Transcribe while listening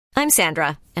I'm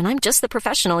Sandra, and I'm just the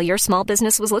professional your small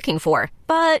business was looking for.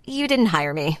 But you didn't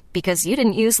hire me because you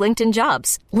didn't use LinkedIn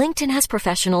Jobs. LinkedIn has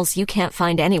professionals you can't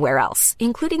find anywhere else,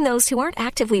 including those who aren't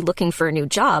actively looking for a new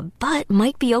job, but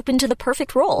might be open to the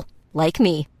perfect role, like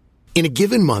me. In a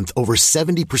given month, over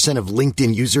 70% of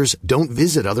LinkedIn users don't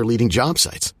visit other leading job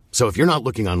sites. So if you're not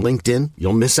looking on LinkedIn,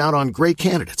 you'll miss out on great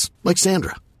candidates like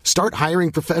Sandra. Start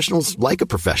hiring professionals like a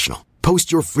professional.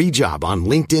 Post your free job on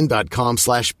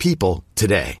linkedin.com/people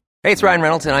today. Hey, it's Ryan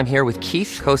Reynolds, and I'm here with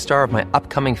Keith, co-star of my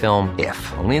upcoming film, If,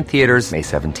 only in theaters May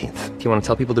 17th. Do you want to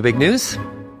tell people the big news?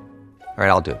 All right,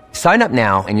 I'll do it. Sign up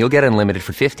now and you'll get unlimited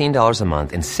for $15 a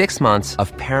month and 6 months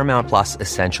of Paramount Plus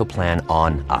Essential Plan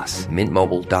on us.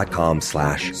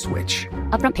 MintMobile.com/switch.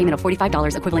 Upfront payment of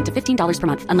 $45 equivalent to $15 per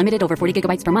month. Unlimited over 40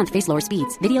 gigabytes per month. Face lower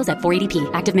speeds. Videos at 480p.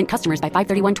 Active Mint customers by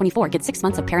 531.24 get 6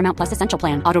 months of Paramount Plus Essential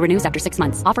Plan. Auto renews after 6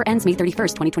 months. Offer ends May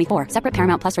 31st, 2024. Separate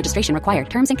Paramount Plus registration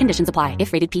required. Terms and conditions apply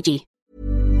if rated PG.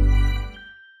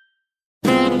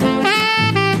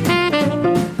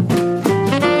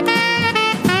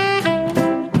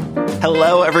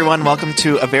 Hello, everyone. Welcome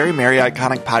to a very merry,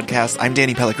 iconic podcast. I'm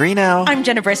Danny Pellegrino. I'm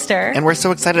Jenna Brister. And we're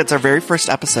so excited. It's our very first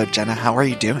episode. Jenna, how are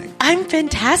you doing? I'm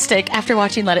fantastic after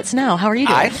watching Let It Snow. How are you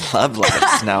doing? I love Let It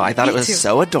Snow. I thought it was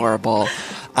so adorable.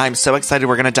 I'm so excited.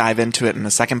 We're going to dive into it in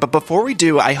a second. But before we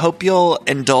do, I hope you'll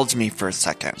indulge me for a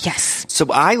second. Yes. So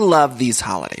I love these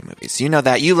holiday movies. You know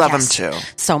that. You love them too.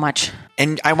 So much.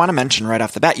 And I want to mention right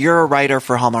off the bat, you're a writer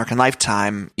for Hallmark and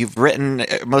Lifetime. You've written,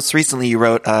 most recently you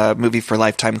wrote a movie for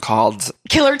Lifetime called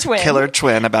Killer Twin. Killer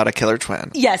Twin, about a killer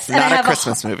twin. Yes. And Not a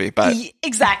Christmas movie, but.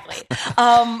 Exactly.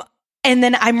 And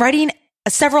then I'm writing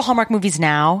several Hallmark movies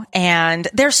now, and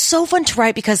they're so fun to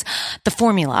write because the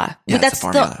formula. Yeah, that's the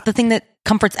formula. the thing that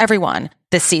comforts everyone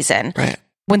this season. Right.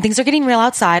 When things are getting real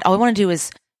outside, all I want to do is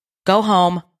go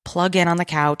home, plug in on the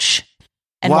couch,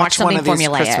 and watch something one of these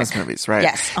formulaic. Christmas movies, right?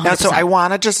 Yes. 100%. Now, so I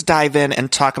want to just dive in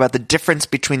and talk about the difference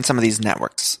between some of these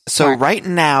networks. So right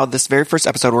now, this very first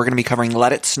episode, we're going to be covering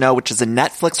Let It Snow, which is a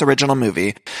Netflix original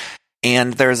movie.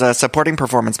 And there's a supporting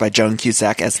performance by Joan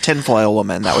Cusack as Tinfoil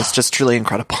Woman. That was just truly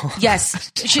incredible.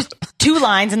 Yes. She's 2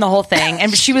 lines in the whole thing.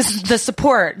 And she was the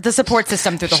support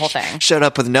system through the whole thing. Showed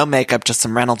up with no makeup, just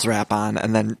some Reynolds wrap on,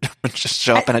 and then just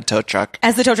show up in a tow truck.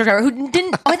 As the tow truck driver, who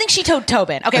didn't, I think she towed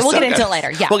Tobin. Okay, we'll get into it later.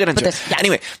 Yeah. We'll get into it. Yeah.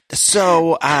 Anyway,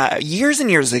 so years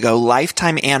and years ago,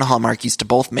 Lifetime and Hallmark used to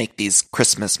both make these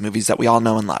Christmas movies that we all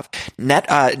know and love.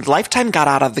 Lifetime got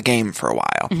out of the game for a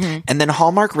while. Mm-hmm. And then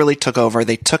Hallmark really took over.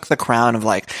 They took the crown of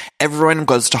like, everyone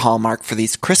goes to Hallmark for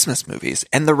these Christmas movies.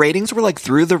 And the ratings were like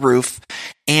through the roof.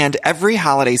 And every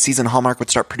holiday season, Hallmark would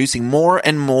start producing more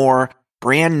and more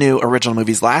brand new original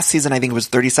movies. Last season, I think it was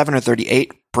 37 or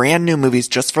 38 brand new movies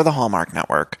just for the Hallmark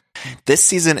Network. This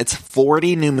season, it's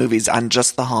 40 new movies on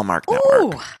just the Hallmark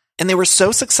Network. And they were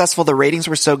so successful, the ratings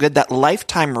were so good that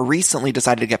Lifetime recently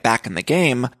decided to get back in the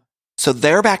game. So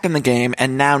they're back in the game,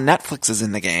 and now Netflix is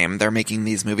in the game. They're making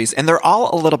these movies, and they're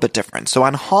all a little bit different. So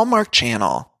on Hallmark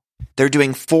Channel, they're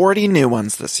doing 40 new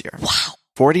ones this year. Wow.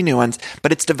 40 new ones,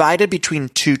 but it's divided between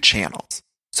 2 channels.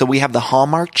 So we have the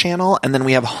Hallmark Channel, and then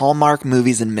we have Hallmark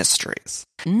Movies and Mysteries.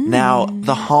 Now,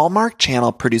 the Hallmark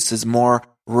Channel produces more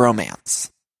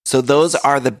romance. So those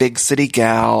are the big city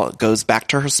gal, goes back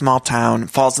to her small town,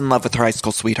 falls in love with her high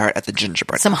school sweetheart at the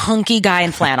gingerbread. Some hunky guy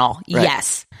in flannel. Right.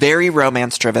 Yes. Very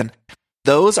romance driven.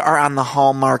 Those are on the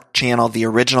Hallmark Channel, the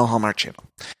original Hallmark Channel.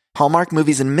 Hallmark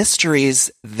Movies and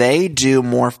Mysteries, they do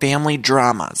more family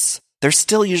dramas. There's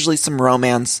still usually some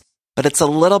romance, but it's a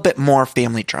little bit more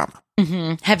family drama.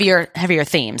 Mm-hmm. Heavier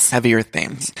themes. Heavier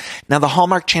themes. Now, the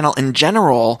Hallmark Channel in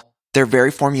general, they're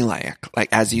very formulaic, like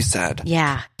as you said.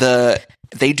 Yeah.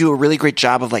 They do a really great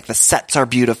job of like the sets are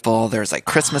beautiful. There's like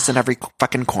Christmas in every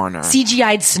fucking corner.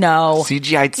 CGI'd snow.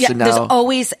 Snow. There's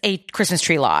always a Christmas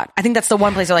tree lot. I think that's the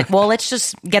one place they're like, well, let's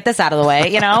just get this out of the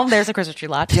way. You know, there's a Christmas tree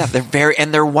lot. Yeah,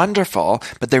 they're wonderful,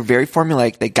 but they're very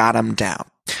formulaic. They got them down.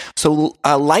 So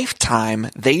Lifetime,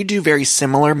 they do very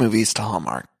similar movies to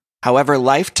Hallmark. However,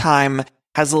 Lifetime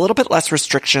has a little bit less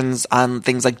restrictions on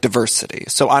things like diversity.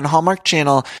 So on Hallmark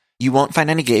Channel, you won't find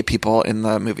any gay people in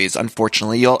the movies,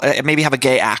 unfortunately. You'll maybe have a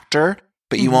gay actor,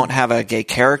 but you won't have a gay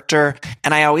character.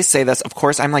 And I always say this, of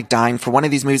course, I'm like dying for one of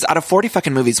these movies. Out of 40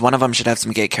 fucking movies, one of them should have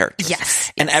some gay characters.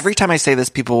 Yes. And every time I say this,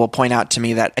 people will point out to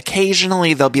me that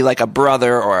occasionally there'll be like a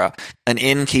brother or an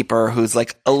innkeeper who's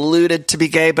like alluded to be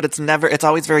gay, but it's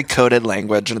always very coded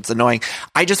language and it's annoying.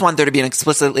 I just want there to be an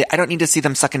explicitly, I don't need to see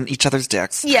them sucking each other's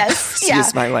dicks. Yes.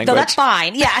 Excuse my language. No, that's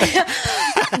fine. Yeah.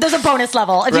 There's a bonus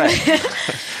level. Right.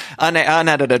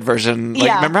 Unedited version. Like,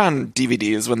 Yeah. remember on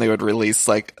DVDs when they would release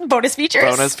like bonus features?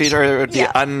 It would be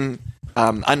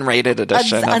unrated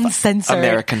edition of uncensored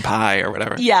American Pie or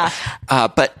whatever. Yeah.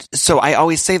 But so I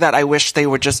always say that I wish they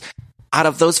would just, out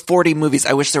of those 40 movies,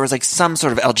 I wish there was like some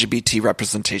sort of LGBT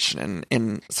representation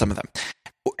in some of them.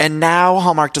 And now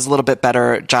Hallmark does a little bit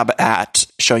better job at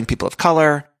showing people of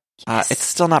color. It's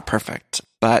still not perfect,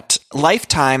 but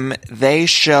Lifetime, they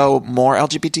show more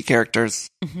LGBT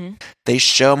characters. Mm-hmm. They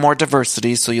show more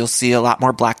diversity, so you'll see a lot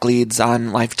more black leads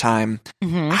on Lifetime.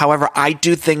 Mm-hmm. However, I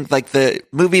do think like the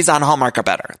movies on Hallmark are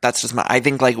better. That's just I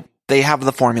think like they have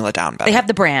the formula down better. They have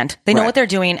the brand. They know what they're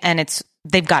doing, and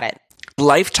they've got it.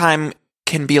 Lifetime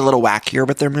can be a little wackier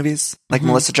with their movies. Like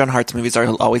Melissa Joan Hart's movies are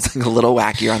always like a little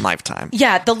wackier on Lifetime.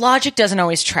 Yeah, the logic doesn't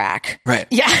always track. Right.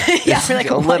 Yeah. Yeah. Like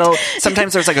a little,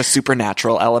 sometimes there's like a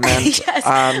supernatural element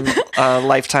on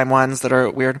Lifetime ones that are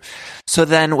weird. So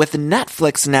then with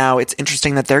Netflix now, it's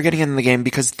interesting that they're getting in the game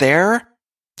because they're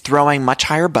throwing much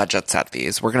higher budgets at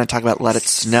these. We're going to talk about Let It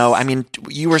Snow. I mean,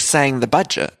 you were saying the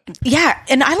budget. Yeah.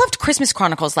 And I loved Christmas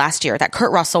Chronicles last year, that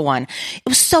Kurt Russell one. It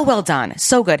was so well done.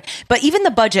 So good. But even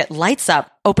the budget lights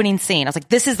up opening scene. I was like,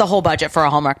 this is the whole budget for a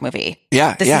Hallmark movie.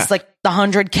 Yeah. This is like the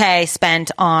 $100K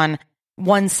spent on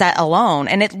one set alone.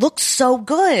 And it looks so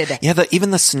good. Yeah.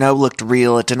 Even the snow looked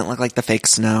real. It didn't look like the fake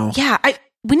snow. Yeah.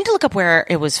 We need to look up where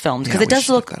it was filmed because it does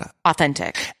look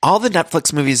authentic. All the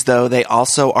Netflix movies, though, they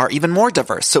also are even more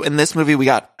diverse. So in this movie, we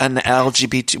got an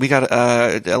LGBT, we got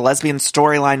a lesbian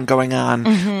storyline going on.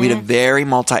 Mm-hmm. We had a very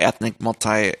multi-ethnic,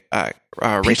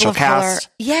 racial cast.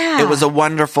 Yeah. It was a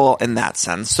wonderful in that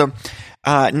sense. So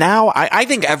now I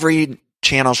think every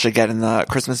channel should get in the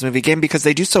Christmas movie game because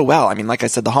they do so well. I mean, like I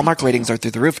said, the Hallmark ratings are through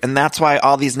the roof, and that's why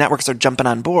all these networks are jumping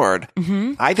on board.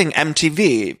 Mm-hmm. I think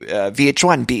MTV,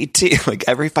 VH1, BET, like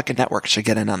every fucking network should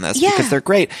get in on this because they're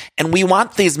great. And we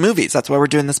want these movies. That's why we're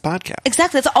doing this podcast.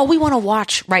 Exactly. That's all we want to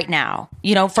watch right now.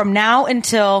 You know, from now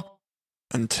until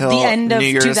the end of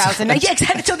 2000. Yeah, exactly.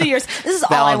 Until New Year's. This is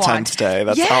all I want. Valentine's Day.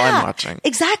 That's all I'm watching.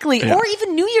 Exactly. Yeah. Or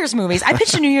even New Year's movies. I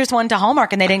pitched a New Year's one to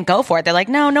Hallmark and they didn't go for it. They're like,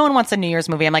 no one wants a New Year's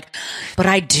movie. I'm like, but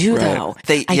I do though.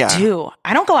 I do.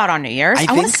 I don't go out on New Year's.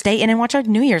 I want to stay in and watch a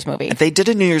New Year's movie. They did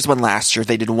a New Year's one last year.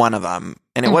 They did one of them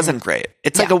and it wasn't great.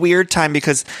 It's like a weird time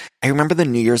because I remember the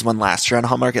New Year's one last year on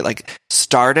Hallmark. It like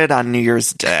started on New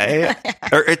Year's Day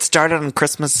or it started on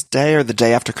Christmas Day or the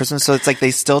day after Christmas. So it's like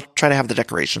they still try to have the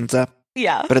decorations up.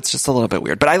 Yeah. But it's just a little bit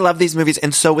weird. But I love these movies.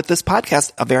 And so with this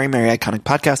podcast, a very Merry Iconic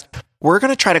podcast, we're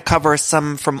going to try to cover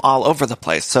some from all over the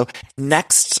place. So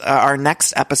our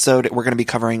next episode, we're going to be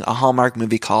covering a Hallmark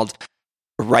movie called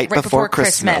Right Before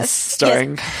Christmas.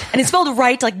 Starring. Yes. And it's spelled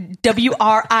right like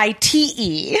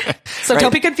WRITE. So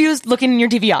don't be confused looking in your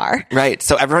DVR. Right.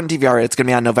 So everyone DVR, it's going to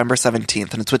be on November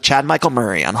 17th. And it's with Chad Michael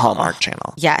Murray on Hallmark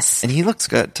Channel. Yes. And he looks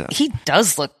good too. He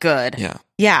does look good. Yeah.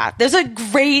 Yeah, there's a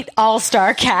great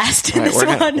all-star cast in this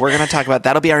one. We're going to talk about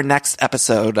that'll be our next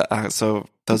episode. So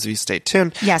those of you stay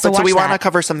tuned. Yeah, so we want to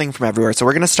cover something from everywhere. So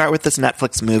we're going to start with this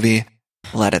Netflix movie,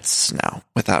 Let It Snow.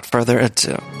 Without further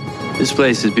ado, this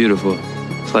place is beautiful.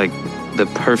 It's like the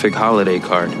perfect holiday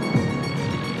card.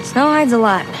 Snow hides a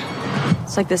lot.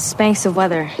 It's like the Spanx of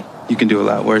weather. You can do a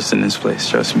lot worse than this place.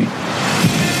 Trust me.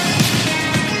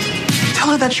 Tell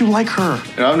her that you like her.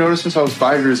 I've noticed since I was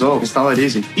 5 years old. It's not that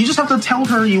easy. You just have to tell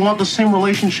her you want the same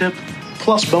relationship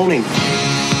plus boning.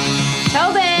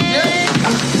 Tobin!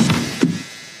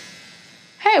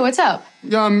 Hey, what's up?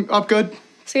 Yeah, I'm up good.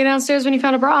 See you downstairs when you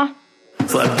found a bra.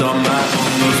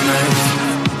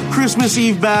 Christmas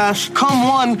Eve bash. Come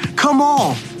one, come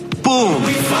all. Boom.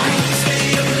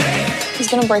 He's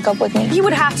gonna break up with me. You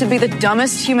would have to be the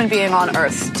dumbest human being on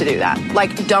earth to do that.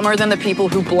 Like, dumber than the people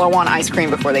who blow on ice cream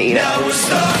before they eat it.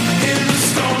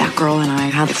 That girl and I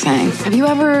had a thing. Have you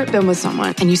ever been with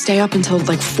someone and you stay up until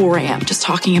like 4 a.m. just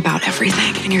talking about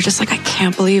everything and you're just like, I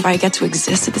can't believe I get to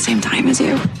exist at the same time as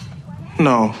you?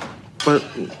 No, but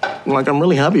like I'm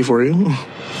really happy for you.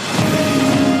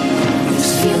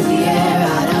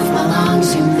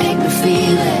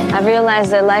 I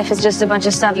realized that life is just a bunch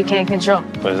of stuff you can't control.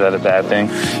 Was that a bad thing?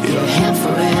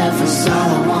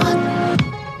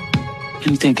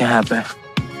 Anything can happen.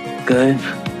 Good,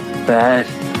 bad,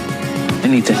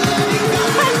 anything.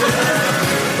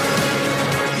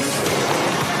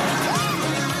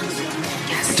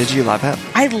 Did you love it?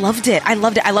 I loved it. I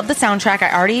loved the soundtrack.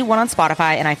 I already went on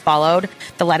Spotify and I followed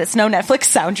the Let It Snow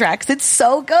Netflix soundtracks. It's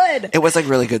so good. It was like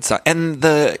really good stuff. And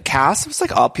the cast was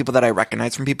like all people that I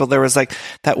recognize from people. There was like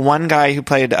that one guy who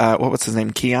played, what was his name?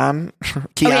 Keon?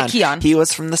 Keon. He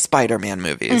was from the Spider-Man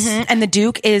movies. Mm-hmm. And the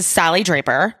Duke is Sally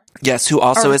Draper. Yes, who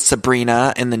also is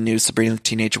Sabrina in the new Sabrina the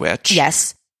Teenage Witch.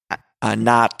 Yes.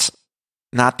 Not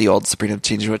not the old Sabrina the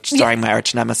Teenage Witch, starring my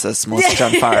arch nemesis, Melissa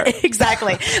Joan Hart.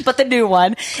 Exactly. But the new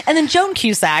one. And then Joan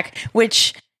Cusack,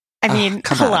 which, I mean,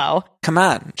 hello. Come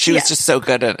on. She was just so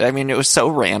good at it. I mean, it was so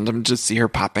random to see her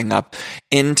popping up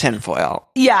in tinfoil.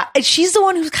 Yeah. And she's the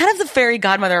one who's kind of the fairy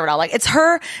godmother of it all. Like, it's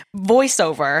her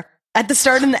voiceover at the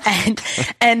start and the end.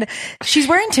 And she's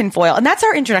wearing tinfoil. And that's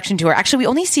our introduction to her. Actually, we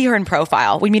only see her in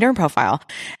profile. We meet her in profile.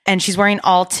 And she's wearing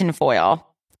all tinfoil.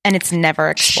 And it's never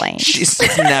explained. She's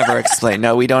never explained.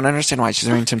 No, we don't understand why she's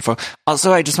wearing tinfoil.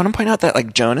 Also, I just want to point out that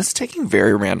like Joan is taking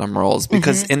very random roles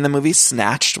because in the movie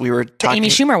Snatched, we were talking... The Amy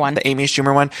Schumer one. The Amy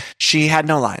Schumer one. She had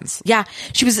no lines. Yeah.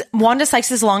 She was Wanda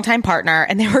Sykes' longtime partner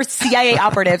and they were CIA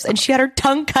operatives and she had her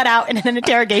tongue cut out in an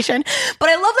interrogation. But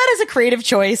I love that as a creative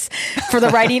choice for the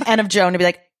writing end of Joan to be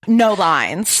like, no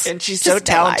lines. And she's so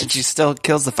talented. She still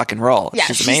kills the fucking role. Yeah,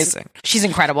 she's amazing. She's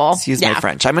incredible. Excuse my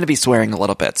French. I'm going to be swearing a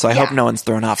little bit, so I hope no one's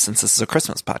thrown off since this is a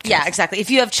Christmas podcast. Yeah, exactly. If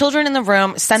you have children in the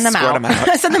room, send them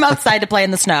out. Send them outside to play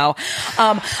in the snow.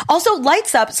 Also,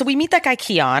 Lights Up. So we meet that guy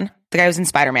Keon, the guy who's in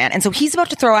Spider-Man. And so he's about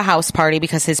to throw a house party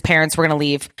because his parents were going to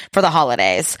leave for the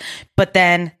holidays. But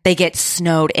then they get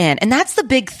snowed in. And that's the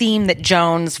big theme that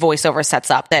Joan's voiceover sets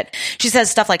up. That she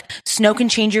says stuff like, snow can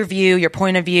change your view, your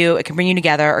point of view. It can bring you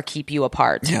together or keep you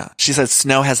apart. Yeah. She says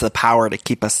snow has the power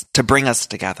to bring us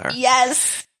together.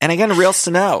 Yes. And again, real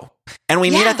snow. And we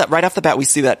meet at that right off the bat. We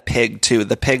see that pig too.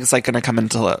 The pig's like going to come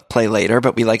into play later,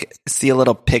 but we like see a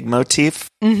little pig motif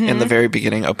in the very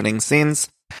beginning opening scenes.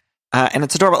 And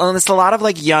it's adorable. And it's a lot of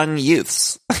like young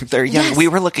youths. They're young. Yes. We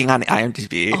were looking on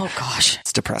IMDb. Oh gosh.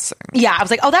 It's depressing. Yeah. I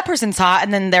was like, oh, that person's hot.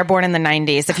 And then they're born in the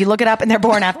 90s. If you look it up and they're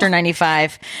born after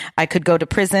 95, I could go to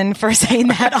prison for saying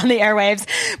that on the airwaves,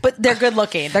 but they're good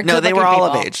looking. No, they were all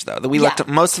of age though. We looked,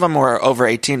 most of them were over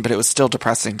 18, but it was still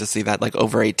depressing to see that like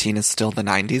over 18 is still the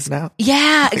 90s now.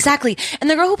 Yeah, exactly. And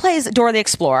the girl who plays Dora the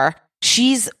Explorer,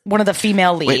 she's one of the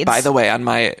female leads. Wait, by the way, on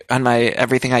my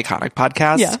Everything Iconic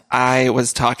podcast, I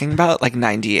was talking about like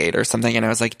 98 or something, and I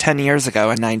was like 10 years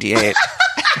ago in 98.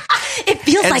 It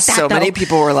feels like that, so many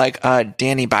people were like,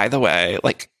 Danny, by the way,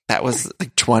 like that was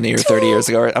like 20 or 30 years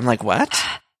ago. I'm like, what?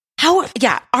 How?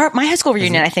 Yeah, my high school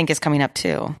reunion, I think, is coming up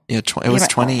too. Yeah, it was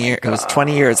 20 years. It was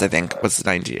 20 years, I think, was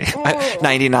 98.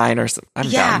 99 or something. I'm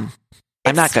dumb.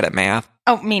 I'm not good at math.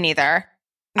 Oh, me neither.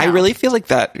 No. I really feel like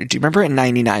that. Do you remember in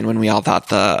 99 when we all thought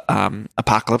the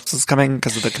apocalypse was coming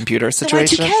because of the computer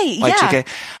situation? Y2K.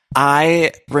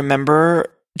 I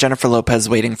remember Jennifer Lopez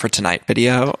Waiting for Tonight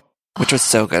video, which was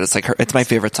so good. It's like it's my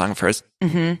favorite song of hers.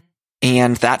 Mm-hmm.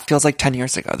 And that feels like 10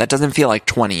 years ago. That doesn't feel like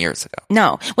 20 years ago.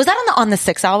 No. Was that on the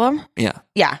 6 album? Yeah.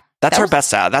 Yeah. That's her best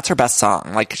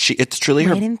song. Like it's truly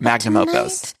her magnum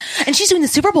opus. And she's doing the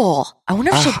Super Bowl. I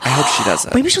wonder if I hope she does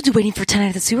it. Maybe she'll do Waiting for Tonight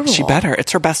at the Super Bowl. She better.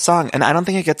 It's her best song. And I don't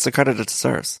think it gets the credit it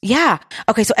deserves. Yeah.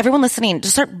 Okay. So everyone listening,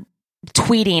 just start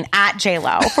tweeting at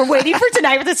JLo for Waiting for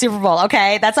Tonight with the Super Bowl.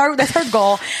 Okay. That's our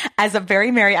goal as a very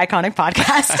merry iconic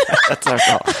podcast. That's our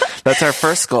goal. That's our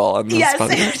first goal on this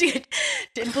podcast.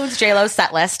 To influence JLo's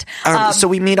set list. So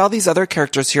we meet all these other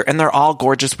characters here and they're all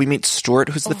gorgeous. We meet Stuart,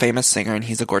 who's the famous singer, and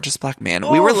he's a gorgeous black man.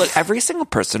 We were every single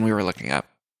person we were looking at.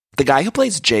 The guy who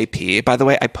plays JP, by the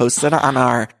way, I posted on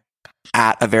our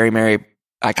at a very merry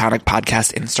iconic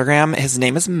podcast Instagram. His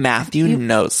name is Matthew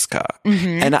Noska.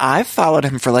 Mm-hmm. And I've followed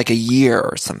him for like a year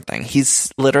or something.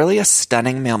 He's literally a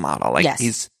stunning male model. Like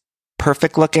he's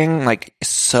perfect looking, like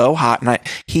so hot. And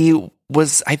he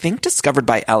was, I think, discovered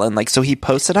by Ellen. Like, so he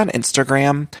posted on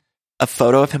Instagram a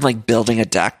photo of him like building a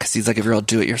deck because he's like a real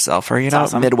do-it-yourselfer, you know,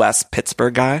 awesome. Midwest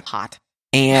Pittsburgh guy. Hot.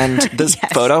 And this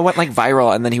photo went like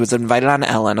viral, and then he was invited on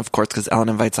Ellen, of course, because Ellen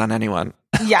invites on anyone.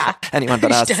 Yeah. Anyone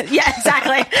but us. Yeah,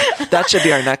 exactly. That should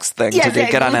be our next thing to do.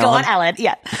 Get on Ellen. Go on Ellen.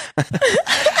 Yeah.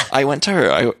 I went to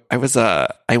her.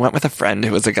 I went with a friend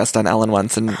who was a guest on Ellen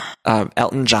once, and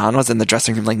Elton John was in the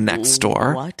dressing room like next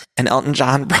door. What? And Elton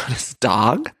John brought his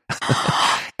dog,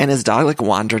 and his dog like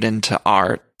wandered into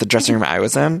the dressing room I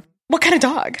was in. What kind of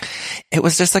dog? It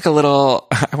was just like a little,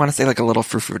 I want to say like a little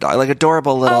frou-frou dog, like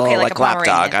adorable little like lap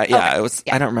dog. It was,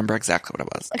 I don't remember exactly what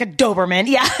it was. Like a Doberman.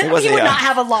 Yeah. It was, you would not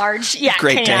have a large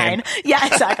Great canine. Dane. Yeah,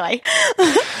 exactly.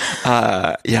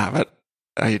 But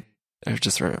I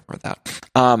just remember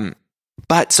that.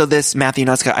 But so this Matthew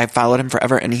Noska, I followed him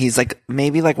forever, and he's like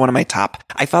maybe like one of my top.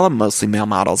 I follow mostly male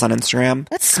models on Instagram.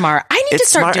 That's smart. I need to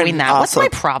start doing that. What's my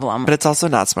problem? But it's also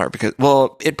not smart because,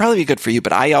 well, it'd probably be good for you,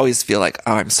 but I always feel like,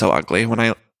 oh, I'm so ugly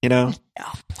when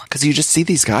because you just see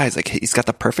these guys, like he's got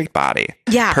the perfect body.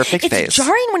 Yeah. Perfect face. It's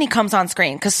jarring when he comes on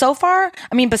screen because so far,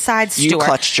 I mean, besides Stuart. You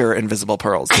clutched your invisible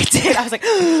pearls. I did. I was like,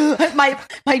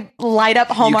 my light up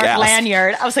Hallmark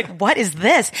lanyard. I was like, what is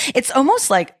this? It's almost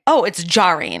like, oh, it's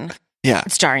jarring. Yeah.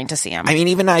 It's jarring to see him. I mean,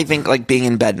 even I think like being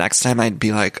in bed next time, I'd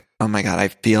be like, oh my God, I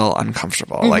feel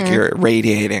uncomfortable. Like you're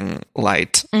radiating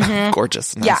light,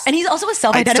 gorgeousness. Yeah. And he's also a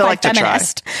self-identified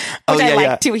feminist, which I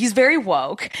like too. He's very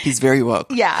woke. He's very woke.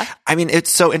 Yeah. I mean,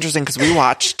 it's so interesting because we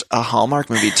watched a Hallmark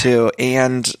movie too,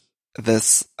 and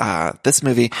this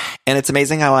movie, and it's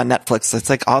amazing how on Netflix it's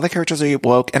like all the characters are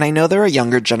woke, and I know they're a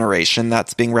younger generation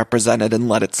that's being represented in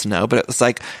Let It Snow, but it was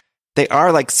like they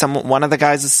are like one of the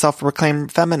guys is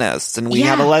self-proclaimed feminist, and we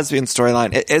have a lesbian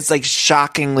storyline. It's like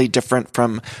shockingly different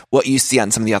from what you see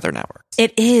on some of the other networks.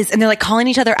 It is, and they're like calling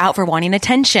each other out for wanting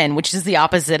attention, which is the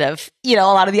opposite of a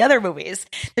lot of the other movies.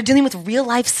 They're dealing with real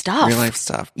life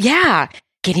stuff. Yeah.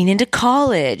 Getting into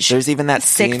college. There's even that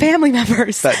sick scene, family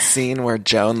members. That scene where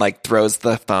Joan like throws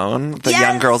the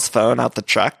young girl's phone out the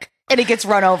truck. And it gets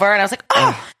run over. And I was like,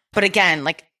 oh. But again,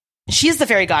 like, she is the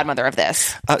fairy godmother of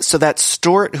this. So that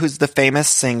Stuart, who's the famous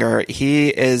singer, he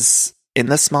is in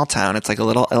this small town. It's like a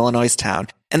little Illinois town.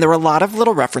 And there were a lot of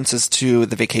little references to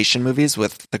the vacation movies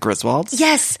with the Griswolds.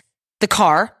 Yes. The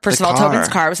car. First of all, Tobin's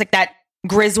car. It was like that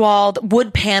Griswold,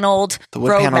 wood-paneled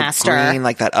Roadmaster. Green,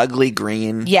 like that ugly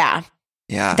green. Yeah.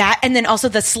 Yeah. That, and then also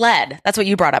the sled. That's what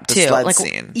you brought up, too. The sled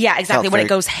scene. Yeah, exactly. When it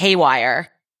goes haywire.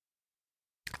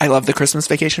 I love the Christmas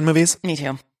vacation movies. Me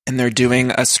too. And they're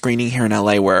doing a screening here in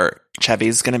LA where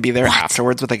Chevy's going to be there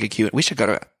afterwards with like a Q. We should go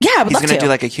to it. Yeah, I would love to. He's going to do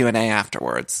like a Q&A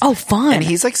afterwards. Oh, fun. And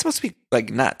he's like supposed to be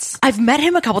like nuts. I've met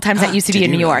him a couple times at UCB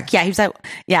in New York. Yeah, he was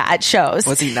at shows.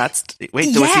 Was he nuts? Wait,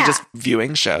 was he just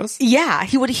viewing shows? Yeah,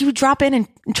 he would drop in and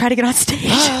try to get on stage.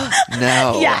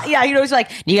 No. Yeah, he was like,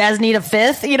 "Do you guys need a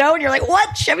fifth?" And you're like,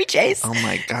 "What? Chevy Chase?" Oh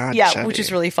my God. Yeah, Chevy. which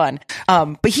is really fun.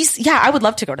 But I would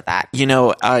love to go to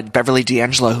that. Beverly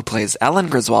D'Angelo, who plays Ellen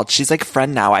Griswold, she's like a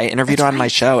friend now. I interviewed her on my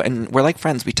show, and we're like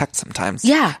friends. We text sometimes.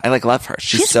 Yeah. I like love her.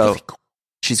 She's so really cool.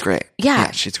 She's great.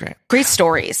 Yeah. She's great. Great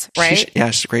stories, right?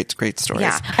 She's great stories.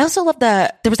 Yeah. I also love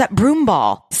there was that broom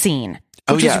ball scene,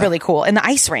 which is really cool, in the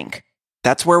ice rink.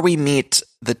 That's where we meet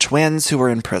the twins who were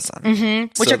in prison.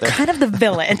 Which are kind of the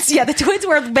villains. Yeah, the twins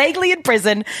were vaguely in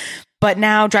prison, but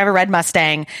now drive a red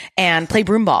Mustang and play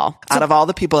broom ball. Out of all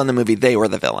the people in the movie, they were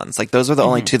the villains. Like, those were the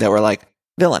only two that were like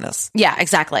villainous. Yeah,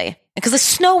 exactly. Because the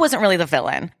snow wasn't really the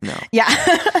villain. No. Yeah.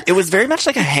 It was very much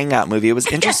like a hangout movie. It was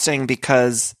interesting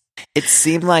because it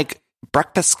seemed like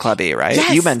Breakfast Clubby, right?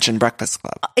 Yes. You mentioned Breakfast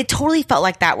Club. It totally felt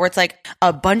like that, where it's like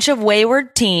a bunch of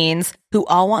wayward teens who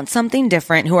all want something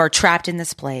different, who are trapped in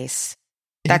this place.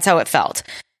 Yeah. That's how it felt.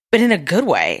 But in a good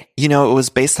way. It was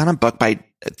based on a book by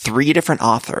 3 different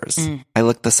authors. I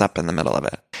looked this up in the middle of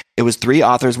it. It was 3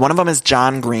 authors. One of them is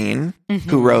John Green,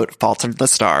 who wrote Fault in the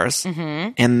Stars.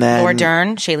 And then Laura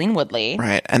Dern, Shailene Woodley.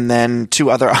 Right. And then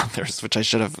 2 other authors, which I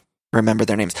should have remembered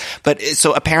their names. But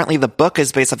so apparently the book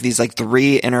is based off these like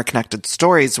 3 interconnected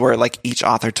stories where like each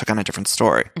author took on a different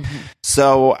story.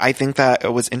 So I think that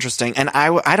it was interesting. And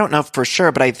I don't know for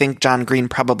sure, but I think John Green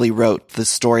probably wrote the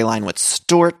storyline with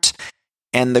Stuart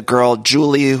and the girl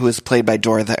Julie, who is played by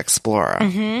Dora the Explorer.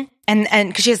 And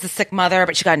because she has the sick mother,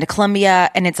 but she got into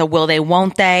Columbia, and it's a will they,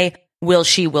 won't they? Will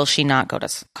she not go to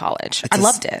college? I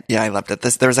loved it. Yeah, I loved it.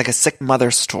 There was like a sick mother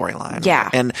storyline. Yeah.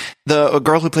 And the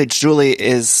girl who played Julie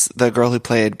is the girl who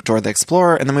played Dora the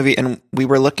Explorer in the movie. And we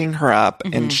were looking her up,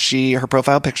 and her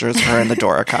profile picture is her in the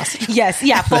Dora costume. Yes.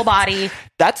 Yeah. Full body.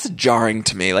 That's jarring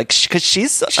to me. Like, because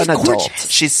she's an gorgeous. Adult.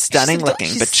 She's stunning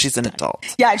looking, but she's an adult.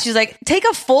 Yeah. She's like, take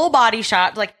a full body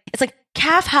shot. Like, it's like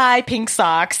calf high pink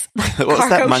socks. What was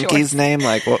that monkey's name?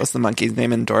 Like, what was the monkey's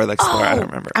name in Dora the Explorer? I don't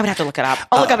remember. I would have to look it up.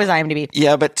 I'll look up his IMDb.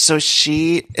 Yeah, but so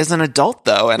she is an adult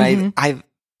though, and I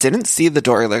didn't see the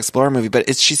Dora the Explorer movie, but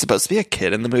is she supposed to be a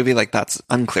kid in the movie? Like, that's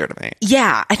unclear to me.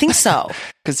 Yeah, I think so.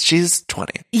 Because she's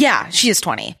 20. Yeah, she is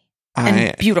 20.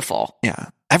 And beautiful. Yeah.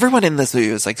 Everyone in this movie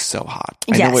is like so hot.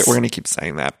 I know we're going to keep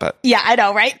saying that, but. Yeah, I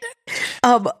know, right?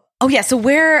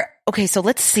 So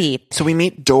let's see. So we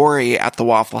meet Dory at the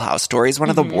Waffle House. Dory's one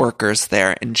of the workers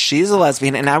there, and she's a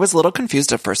lesbian. And I was a little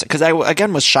confused at first because I,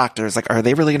 again, was shocked. I was like, are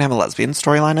they really going to have a lesbian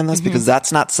storyline in this? Because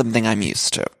that's not something I'm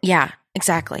used to. Yeah,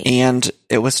 exactly. And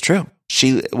it was true.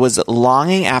 She was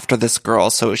longing after this girl.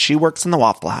 So she works in the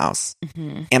Waffle House,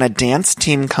 and a dance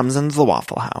team comes into the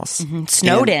Waffle House.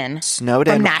 Snowed in.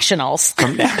 From Nationals.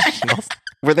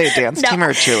 Were they a dance team or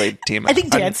a cheerleading team? I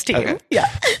think dance team. Okay. Yeah.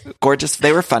 Gorgeous.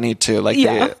 They were funny too. Like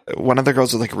one of the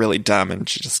girls was like really dumb and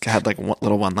she just had like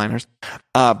little one-liners.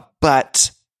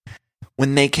 But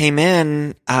when they came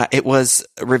in, it was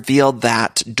revealed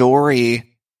that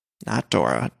Dory,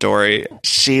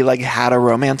 she like had a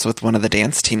romance with one of the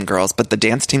dance team girls, but the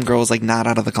dance team girl was like not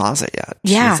out of the closet yet.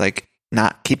 Yeah. She was like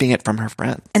not keeping it from her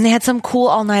friends. And they had some cool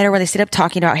all-nighter where they stayed up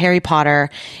talking about Harry Potter,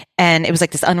 and it was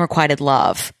like this unrequited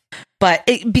love. But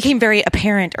it became very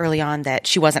apparent early on that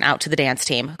she wasn't out to the dance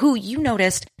team, who you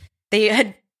noticed they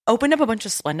had opened up a bunch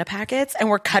of Splenda packets and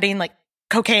were cutting like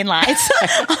cocaine lines.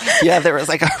 Yeah, there was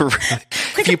like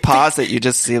if you pause it, you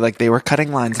just see like they were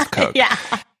cutting lines of coke. Yeah.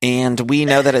 And we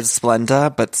know that it's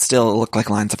Splenda, but still it looked like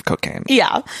lines of cocaine.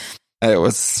 Yeah. It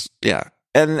was, yeah.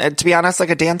 And to be honest, like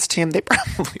a dance team, they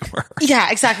probably were.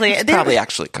 Yeah, exactly. It's probably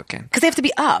actually cocaine. Because they have to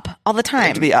be up all the time. They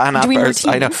have to be on uppers.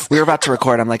 I know. We were about to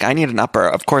record. I'm like, I need an upper.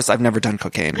 Of course, I've never done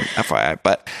cocaine, FYI.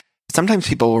 But sometimes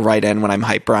people will write in when I'm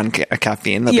hyper on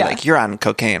caffeine. They'll be like, you're on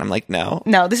cocaine. I'm like, no.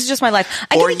 No, this is just my life.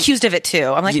 I get accused of it too.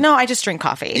 I'm like, no, I just drink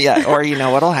coffee. Yeah. Or, you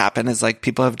know, what'll happen is like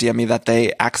people have DM'd me that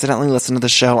they accidentally listen to the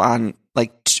show on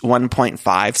like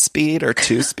 1.5 speed or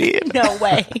 2 speed. No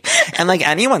way. And like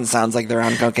anyone sounds like they're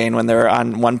on cocaine when they're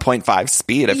on 1.5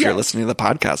 speed if you're listening to the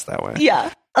podcast that way.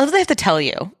 Yeah. I love they have to tell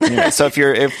you. Yeah, so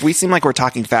if we seem like we're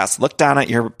talking fast, look down at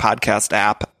your podcast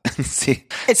app and see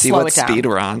what speed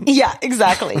we're on. Yeah,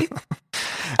 exactly.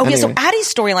 Okay, so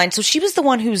Addie's storyline. So she was the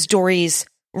one who's Dory's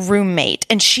roommate,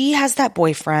 and she has that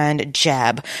boyfriend,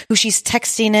 Jeb, who she's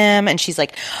texting him, and she's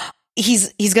like,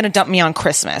 he's going to dump me on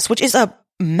Christmas, which is a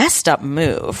messed up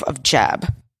move of Jeb.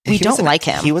 We don't like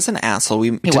him. He was an asshole.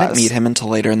 We didn't meet him until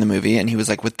later in the movie, and he was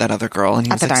like with that other girl, and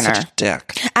he was like such a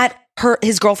dick. At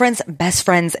his girlfriend's best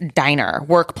friend's diner,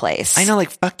 workplace. I know, like,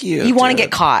 fuck you. You want to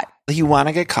get caught. You want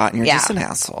to get caught, and you're just an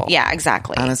asshole. Yeah,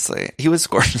 exactly. Honestly. He was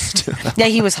gorgeous, too. Yeah,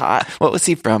 he was hot. What was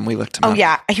he from? We looked him up. Oh,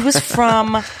 yeah. He was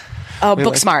from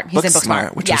Booksmart. He's in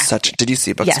Booksmart. Which was such... Did you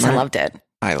see Booksmart? Yes, I loved it.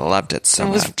 I loved it so much.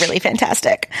 It was really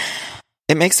fantastic.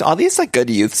 It makes all these like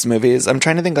good youths movies. I'm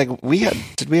trying to think like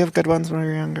did we have good ones when we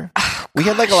were younger? Oh, we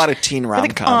had like a lot of teen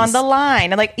rom-coms. Like On the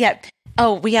Line. And like, yeah.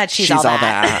 Oh, we had She's All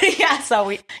That. Yeah,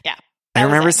 so I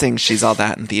remember seeing She's All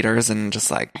That in theaters and just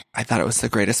like, I thought it was the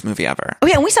greatest movie ever. Oh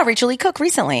yeah, and we saw Rachel Lee Cook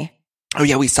recently. Oh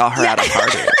yeah, we saw her at a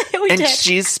party. And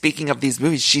she's, speaking of these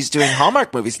movies, she's doing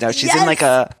Hallmark movies now. She's in like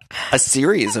a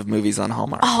series of movies on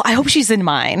Hallmark. Oh, I hope she's in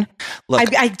mine.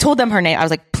 Look, I told them her name. I was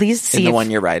like, please see. In the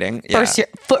one you're writing. Yeah.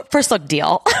 First look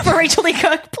deal for Rachel Lee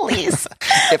Cook, please.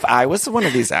 If I was one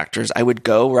of these actors, I would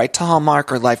go right to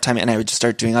Hallmark or Lifetime and I would just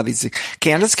start doing all these.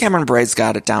 Candace Cameron Brae's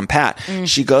got it down pat.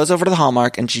 She goes over to the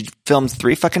Hallmark and she films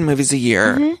 3 fucking movies a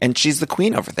year and she's the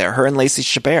queen over there. Her and Lacey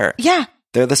Chabert. Yeah.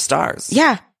 They're the stars.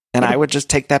 Yeah. And I would just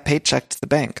take that paycheck to the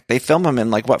bank. They film them in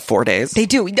like, 4 days? They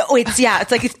do. No, it's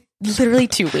like literally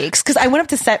 2 weeks. Because I went up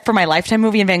to set for my Lifetime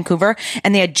movie in Vancouver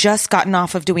and they had just gotten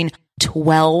off of doing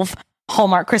 12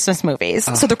 Hallmark Christmas movies.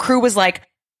 So the crew was like,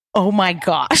 oh my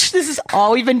gosh, this is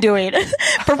all we've been doing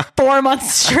for 4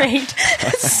 months straight.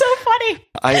 It's so funny.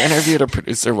 I interviewed a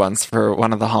producer once for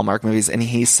one of the Hallmark movies and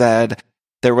he said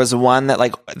there was one that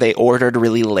like they ordered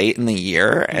really late in the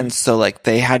year. And so like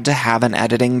they had to have an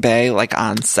editing bay like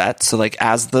on set. So like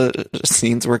as the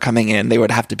scenes were coming in, they would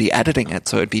have to be editing it.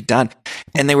 So it'd be done.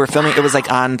 And they were filming, it was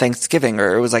like on Thanksgiving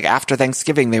or it was like after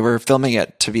Thanksgiving, they were filming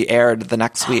it to be aired the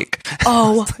next week.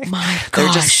 Oh my gosh.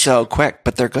 They're just so quick,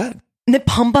 but they're good. And they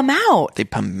pump them out.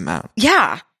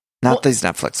 Yeah. Not these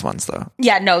Netflix ones though.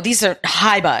 Yeah, no, these are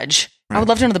high budge. I would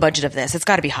love to know the budget of this. It's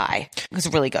got to be high. It's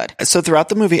really good. So throughout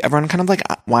the movie, everyone kind of like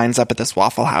winds up at this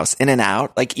Waffle House, in and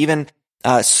out. Like even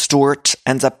Stuart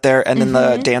ends up there, and then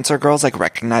the dancer girls like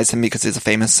recognize him because he's a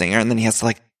famous singer, and then he has to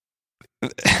like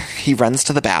he runs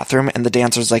to the bathroom, and the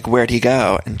dancer's like, "Where'd he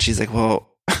go?" And she's like, "Well,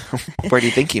 where do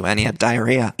you think he went? He had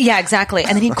diarrhea." Yeah, exactly.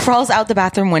 And then he crawls out the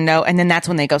bathroom window, and then that's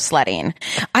when they go sledding.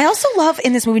 I also love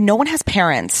in this movie, no one has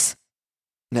parents.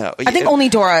 No, I think only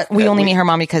Dora. We only meet her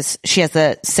mom because she has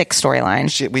the sick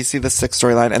storyline. We see the sick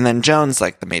storyline, and then Joan's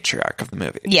like the matriarch of the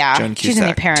movie. Yeah, Joan she's the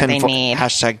only parent they need.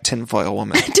 Hashtag tinfoil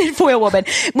woman. Tinfoil woman.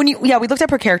 We looked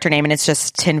up her character name, and it's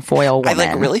just tinfoil woman. I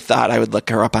like really thought I would look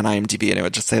her up on IMDb, and it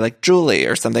would just say like Julie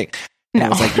or something. And I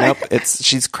was like, nope,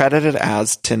 she's credited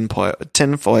as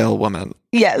tinfoil woman.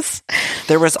 Yes.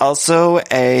 There was also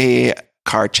a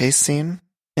car chase scene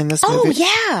in this movie.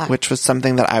 Oh, yeah. Which was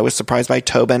something that I was surprised by.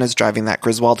 Tobin is driving that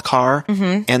Griswold car,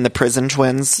 and the prison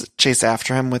twins chase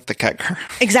after him with the keg.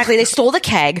 Exactly. They stole the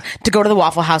keg to go to the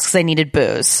Waffle House because they needed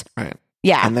booze. Right.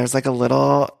 Yeah. And there's like a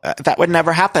little... that would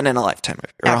never happen in a Lifetime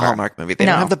movie or a Hallmark movie. They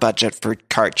don't have the budget for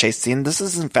car chase scene. This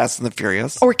isn't Fast and the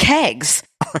Furious. Or kegs.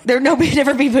 There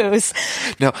never be booze.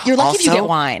 No. You're lucky if you get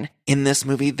wine. In this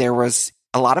movie, there was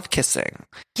a lot of kissing.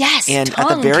 Yes, and at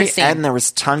the very end, there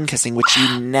was tongue kissing, which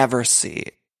you never see.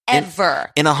 Ever.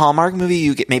 In a Hallmark movie,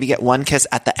 you maybe get one kiss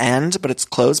at the end, but it's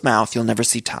closed mouth. You'll never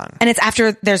see tongue. And it's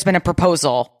after there's been a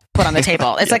proposal put on the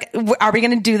table. It's like, are we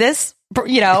going to do this?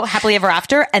 happily ever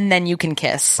after, and then you can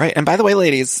kiss. Right. And by the way,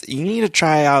 ladies, you need to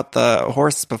try out the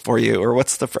horse before you, or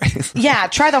what's the phrase? Yeah,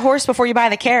 try the horse before you buy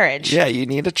the carriage. Yeah, you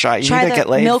need to try. You try need to get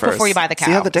laid milk first. before you buy the cow.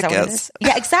 See how the dick is.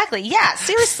 Yeah, exactly. Yeah,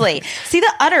 seriously. See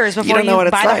the udders before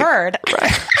you buy the herd.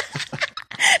 Right.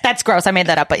 That's gross. I made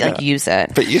that up, but use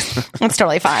it. But it's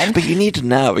totally fine. But you need to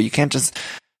know. You can't just.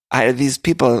 These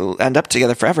people end up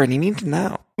together forever, and you need to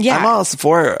know. Yeah. I'm all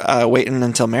for waiting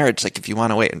until marriage, like if you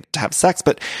want to wait to have sex,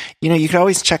 but you can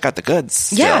always check out the goods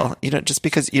still. Yeah. Just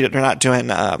because you're not doing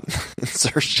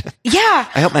insertion. Yeah.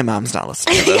 I hope my mom's not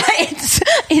listening to this. Yeah, it's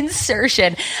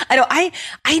insertion. I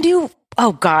knew,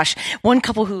 oh gosh, one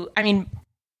couple who,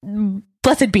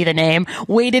 blessed be the name,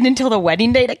 waited until the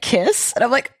wedding day to kiss. And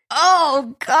I'm like,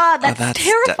 oh God, that's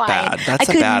terrifying. Bad. That's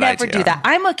I could bad never idea. do that.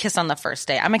 I'm a kiss on the first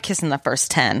day. I'm a kiss in the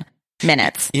first 10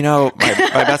 minutes. My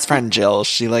best friend Jill,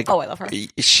 she I love her. We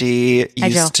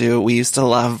used to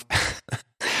love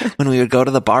when we would go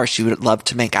to the bar, she would love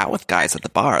to make out with guys at the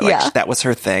bar. That was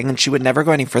her thing. And she would never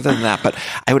go any further than that. But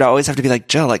I would always have to be like,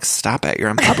 Jill, stop it. You're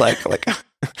in public.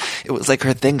 It was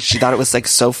her thing. She thought it was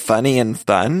so funny and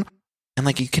fun.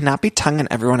 And you cannot be tonguing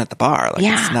everyone at the bar.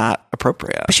 It's not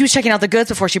appropriate. But she was checking out the goods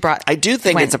before she brought. I do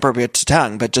think it's appropriate to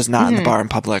tongue, but just not in the bar in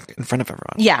public in front of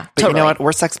everyone. Yeah, but totally. You know what?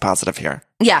 We're sex positive here.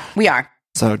 Yeah, we are.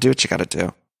 So do what you got to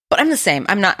do. But I'm the same.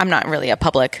 I'm not really a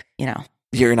public.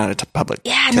 You're not a public.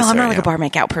 Yeah, no, I'm not a bar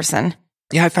makeout person.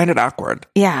 Yeah, I find it awkward.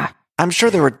 Yeah, I'm sure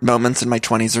there were moments in my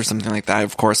 20s or something like that.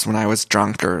 Of course, when I was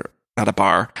drunk or at a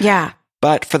bar. Yeah,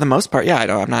 but for the most part,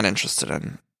 I'm not interested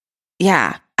in.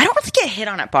 Yeah. I don't really get hit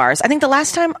on at bars. I think the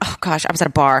last time, I was at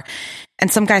a bar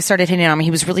and some guy started hitting on me.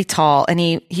 He was really tall and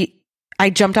I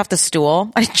jumped off the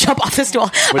stool. I jumped off the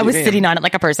stool. I was sitting on it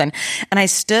like a person and I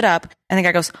stood up and the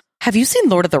guy goes, "Have you seen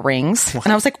Lord of the Rings?" What?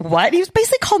 And I was like, "What?" He was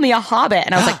basically called me a hobbit.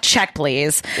 And I was like, "Check,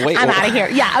 please. Wait, I'm out of here."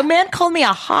 Yeah. A man called me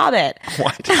a hobbit.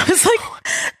 What? And I was like,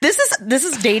 this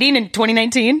is dating in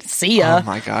 2019. See ya. Oh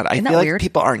my God. I feel like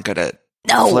people aren't good at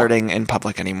flirting in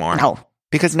public anymore. No.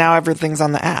 Because now everything's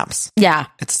on the apps. Yeah.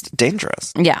 It's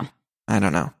dangerous. Yeah. I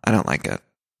don't know. I don't like it.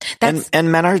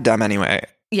 And men are dumb anyway.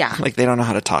 Yeah. They don't know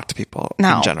how to talk to people in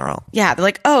general. Yeah. They're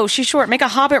like, "Oh, she's short. Make a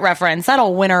Hobbit reference.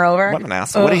 That'll win her over." What an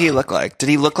asshole. What did he look like? Did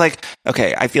he look like...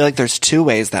 Okay, I feel like there's two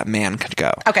ways that man could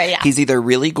go. Okay, yeah. He's either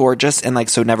really gorgeous and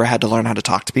so never had to learn how to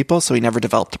talk to people, so he never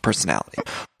developed a personality.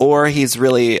 Or he's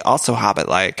really also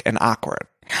Hobbit-like and awkward.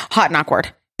 Hot and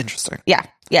awkward. Interesting. Yeah.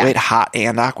 Yeah. Wait, hot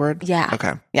and awkward? Yeah.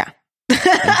 Okay. Yeah.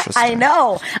 I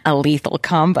know. A lethal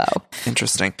combo.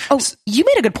 Interesting. Oh, you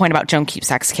made a good point about Joan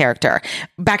Cusack's character.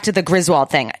 Back to the Griswold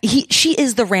thing. She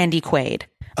is the Randy Quaid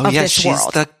of this world.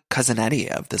 She's the Cousin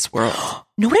Eddie of this world.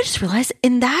 No, what I just realized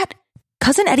in that,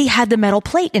 Cousin Eddie had the metal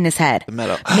plate in his head. The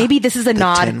metal. Maybe this is a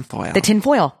nod. The tin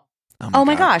foil. Oh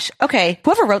my gosh. Okay.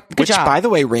 Whoever wrote, good job. Which, by the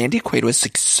way, Randy Quaid was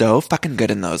so fucking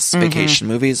good in those vacation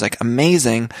movies.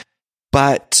 Amazing.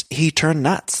 But he turned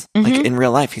nuts. In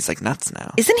real life, he's nuts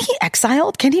now. Isn't he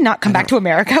exiled? Can he not come back to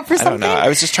America for something? I don't know. I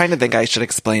was just trying to think I should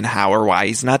explain how or why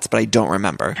he's nuts, but I don't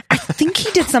remember. I think he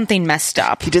did something messed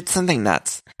up. He did something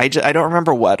nuts. I don't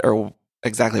remember what or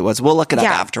exactly it was. We'll look it up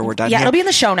after we're done here. It'll be in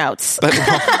the show notes.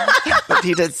 But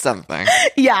he did something.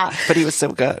 Yeah. But he was so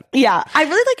good. Yeah.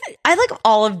 I like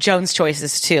all of Joan's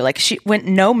choices too. She went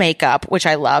no makeup, which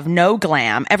I love, no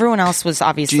glam. Everyone else was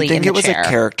obviously in the chair. Do you think it was a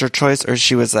character choice, or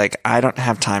she was like, "I don't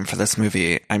have time for this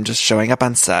movie. I'm just showing up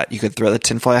on set. You could throw the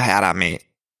tinfoil hat on me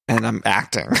and I'm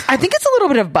acting." I think it's a little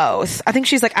bit of both. I think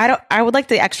she's like, I would like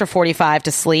the extra 45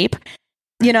 to sleep,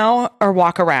 or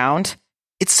walk around.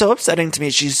 It's so upsetting to me.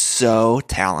 She's so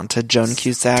talented, Joan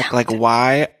Cusack.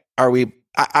 Why are we...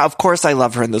 of course, I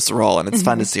love her in this role, and it's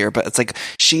fun to see her, but it's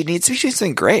she needs to be doing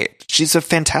something great. She's so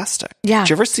fantastic. Yeah. Did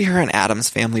you ever see her in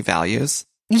Addams Family Values?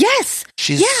 Yes.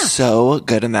 She's so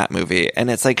good in that movie,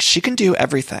 and it's she can do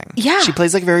everything. Yeah. She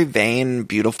plays a very vain,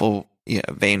 beautiful,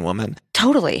 vain woman.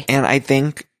 Totally. And I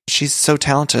think she's so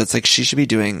talented. It's she should be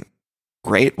doing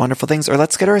great, wonderful things. Or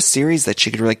let's get her a series that she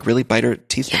could really bite her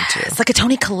teeth into. It's like a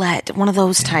Toni Collette, one of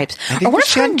those types. Or what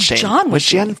if her and John was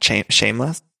she on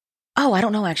Shameless? Oh, I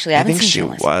don't know, actually. I think she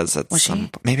was at some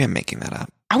point. Maybe I'm making that up.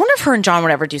 I wonder if her and John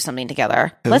would ever do something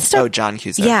together. Who? Let's start. Oh, John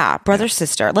Cusack. Yeah, brother,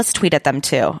 sister. Let's tweet at them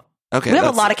too. Okay. We have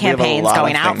a lot of campaigns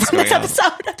going out from this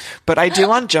episode. But I do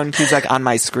want Joan Cusack on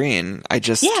my screen.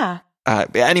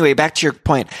 Anyway, back to your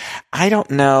point. I don't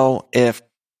know if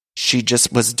she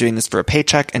just was doing this for a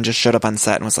paycheck and just showed up on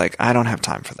set and was like, "I don't have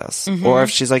time for this." Or if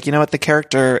she's like, you know what, the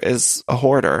character is a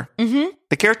hoarder.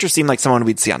 The character seemed like someone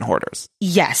we'd see on Hoarders.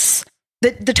 Yes.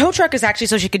 The tow truck is actually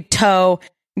so she could tow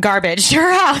garbage to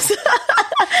her house.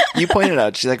 You pointed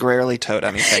out she like rarely towed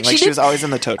anything. Like she was always in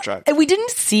the tow truck. And we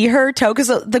didn't see her tow because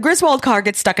the Griswold car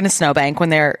gets stuck in a snowbank when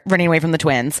they're running away from the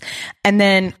twins. And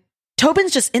then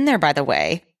Tobin's just in there, by the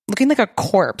way, looking like a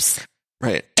corpse.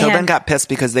 Right. Tobin got pissed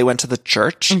because they went to the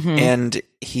church and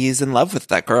he's in love with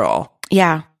that girl.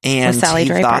 Yeah. And Sally he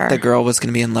Draper. thought the girl was going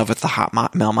to be in love with the hot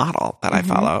male model that I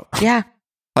follow. Yeah.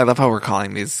 I love how we're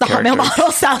calling these the characters. hot male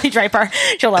model, Sally Draper.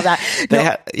 She'll love that.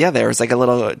 There was like a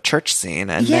little church scene,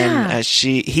 and then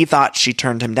he thought she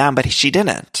turned him down, but she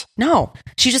didn't. No,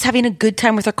 she's just having a good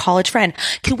time with her college friend.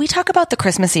 Can we talk about the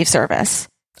Christmas Eve service?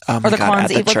 Oh my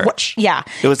God, at the church. Yeah.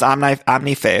 It was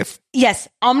Omni Faith. Yes,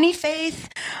 Omni Faith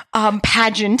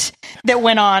pageant that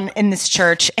went on in this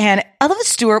church, and I love that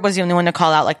Stuart was the only one to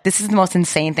call out, like, this is the most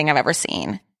insane thing I've ever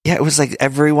seen. Yeah, it was like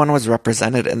everyone was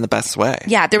represented in the best way.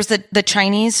 Yeah, there was the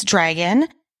Chinese dragon.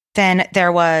 Then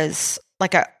there was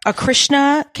like a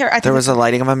Krishna character. There was a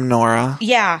lighting of a menorah.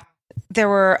 Yeah, there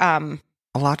were a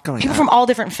lot going on. People from all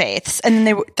different faiths, and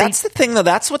then That's the thing, though.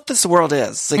 That's what this world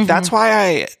is. Like that's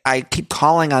why I keep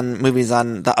calling on movies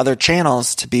on the other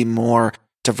channels to be more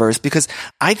diverse, because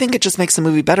I think it just makes the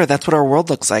movie better. That's what our world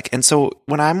looks like. And so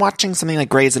when I'm watching something like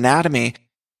Grey's Anatomy,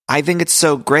 I think it's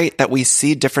so great that we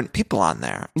see different people on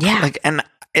there. Yeah. Like, and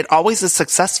it always is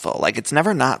successful. Like, it's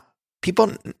never not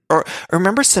people. Or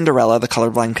remember Cinderella, the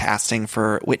colorblind casting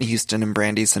for Whitney Houston and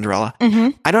Brandy's Cinderella?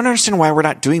 I don't understand why we're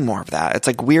not doing more of that. It's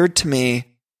like weird to me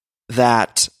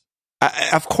that,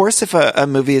 of course, if a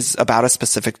movie is about a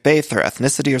specific faith or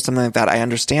ethnicity or something like that, I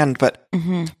understand. But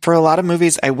for a lot of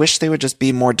movies, I wish they would just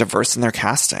be more diverse in their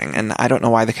casting. And I don't know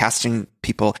why the casting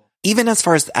people, even as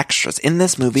far as the extras in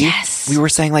this movie, we were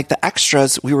saying like the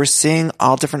extras, we were seeing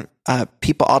all different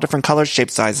people, all different colors,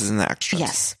 shapes, sizes in the extras.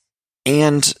 Yes.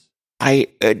 And I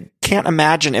can't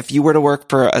imagine if you were to work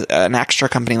for an extra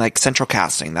company like Central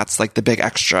Casting, that's like the big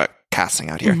extra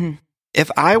casting out here. If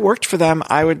I worked for them,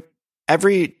 I would,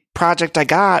 every project I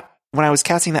got when I was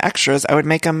casting the extras, I would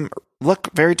make them look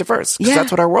very diverse because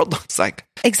that's what our world looks like.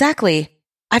 Exactly.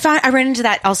 I ran into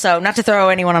that also, not to throw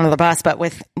anyone under the bus, but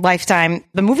with Lifetime,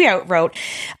 the movie I wrote,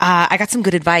 I got some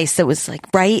good advice that was like,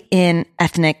 write in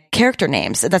ethnic character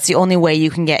names. That's the only way you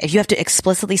can get, if you have to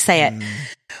explicitly say it,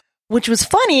 which was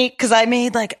funny because I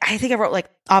made like, I think I wrote like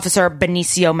Officer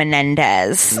Benicio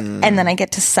Menendez, and then I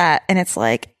get to set and it's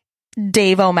like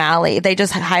Dave O'Malley. They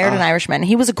just hired an Irishman.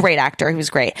 He was a great actor. He was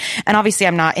great. And obviously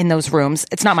I'm not in those rooms.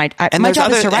 It's not my job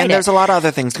is to write it. And there's a lot of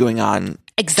other things going on.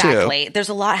 Exactly. There's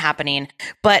a lot happening,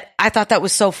 but I thought that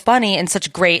was so funny and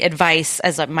such great advice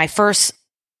as like my first,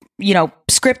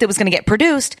 script that was going to get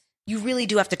produced. You really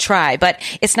do have to try, but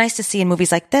it's nice to see in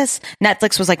movies like this,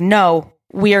 Netflix was like, no,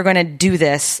 we are going to do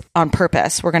this on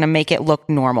purpose. We're going to make it look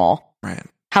normal. Right.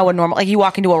 How a normal, like you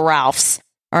walk into a Ralph's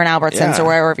or an Albertsons or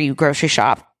wherever you grocery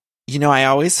shop. I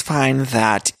always find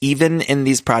that even in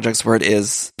these projects where it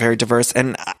is very diverse,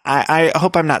 and I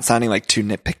hope I'm not sounding like too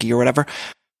nitpicky or whatever,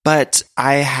 but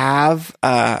I have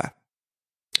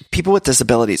people with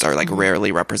disabilities are like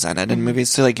rarely represented in movies.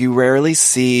 So like you rarely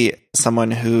see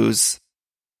someone who's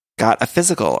got a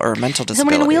physical or a mental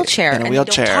disability. Someone in a wheelchair. In a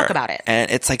wheelchair. Don't talk about it.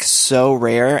 And it's like so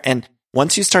rare. And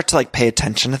once you start to like pay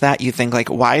attention to that, you think like,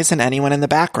 why isn't anyone in the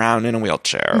background in a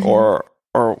wheelchair or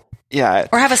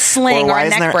have a sling or a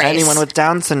neck brace? Why isn't there anyone with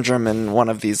Down syndrome in one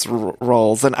of these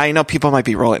roles? And I know people might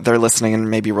be they're listening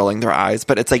and maybe rolling their eyes,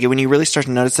 but it's like when you really start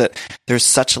to notice that there's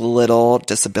such little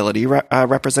disability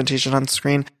representation on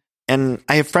screen. And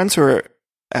I have friends who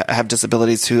have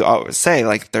disabilities who always say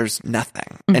like there's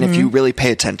nothing. And if you really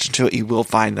pay attention to it, you will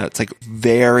find that it's like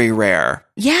very rare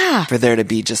for there to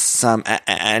be just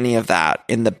any of that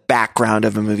in the background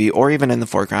of a movie or even in the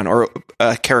foreground or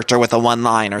a character with a one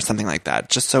line or something like that.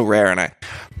 Just so rare. And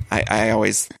I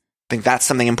always think that's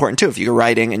something important too. If you're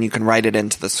writing and you can write it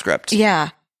into the script. Yeah.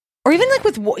 Or even like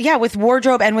with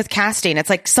wardrobe and with casting, it's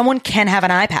like someone can have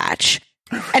an eye patch.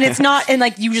 And it's not, and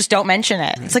like you just don't mention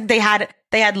it. It's like they had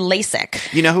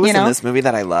LASIK. You know who was in this movie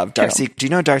that I love? Darcy. Do you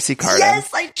know Darcy Carden? Yes,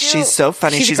 I do. She's so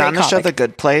funny. She's on the show The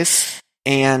Good Place,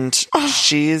 and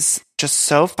she's just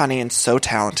so funny and so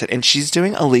talented. And she's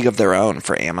doing A League of Their Own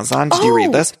for Amazon. Did you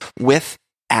read this? With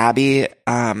Abby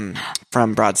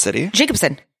from Broad City.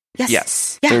 Jacobson.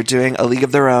 Yes. Yeah. They're doing A League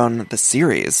of Their Own, the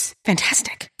series.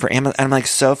 Fantastic. For Amazon. And I'm like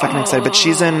so fucking excited. But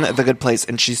she's in The Good Place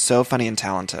and she's so funny and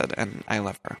talented. And I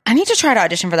love her. I need to try to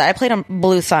audition for that. I played on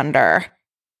Blue Thunder.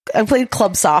 I played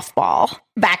club softball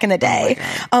back in the day.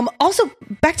 Also,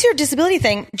 back to your disability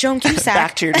thing, Joan Cusack.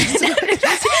 Back to your disability.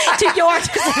 To your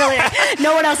disability.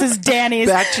 No one else is Danny's.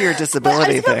 Back to your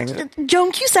disability thing.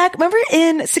 Joan Cusack, remember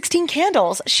in 16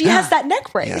 Candles, she has that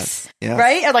neck brace,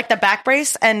 right? Or like the back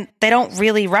brace, and they don't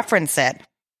really reference it.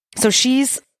 So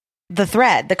she's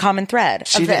the common thread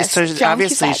of this. So Joan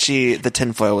obviously Cusack. the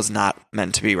tinfoil was not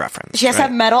meant to be referenced. She has to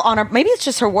have metal on her. Maybe it's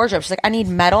just her wardrobe. She's like, I need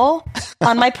metal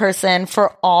on my person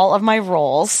for all of my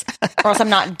roles, or else I'm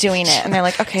not doing it. And they're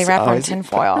like, okay, wrap her in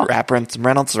tinfoil. Wrap her in some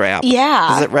Reynolds wrap.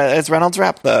 Yeah. Is Reynolds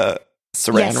wrap the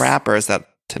saran wrap, or is that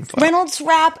tinfoil? Reynolds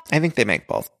wrap. I think they make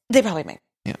both. They probably make.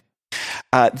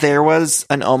 Yeah. There was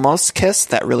an almost kiss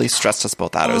that really stressed us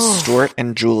both out. It was Stuart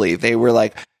and Julie. They were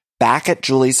like back at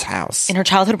Julie's house. In her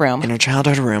childhood room.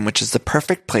 Which is the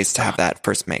perfect place to have that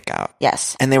first makeout.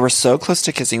 Yes. And they were so close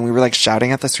to kissing. We were like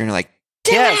shouting at the screen, like,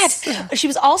 yes. He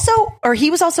was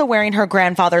also wearing her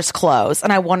grandfather's clothes.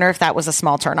 And I wonder if that was a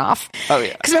small turnoff. Oh,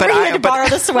 yeah. Because remember he had to borrow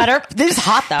the sweater? This is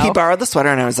hot, though. He borrowed the sweater,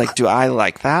 and I was like, do I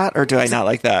like that or do I not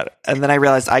like that? And then I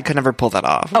realized I could never pull that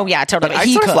off. Oh, yeah, totally. But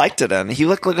I sort of liked it, and he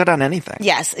looked good on anything.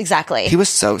 Yes, exactly. He was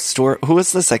so Stuart. Who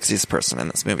was the sexiest person in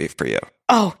this movie for you?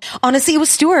 Oh, honestly, it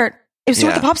was Stuart. It was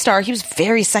Stuart the pop star. He was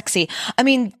very sexy. I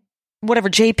mean, whatever,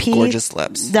 JP. Gorgeous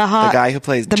lips. The guy who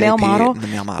plays the JP, male model. The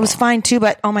male model. Was fine too,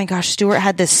 but oh my gosh, Stuart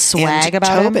had this swag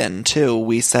about him. Tobin, too.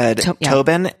 We said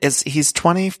Tobin he's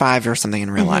 25 or something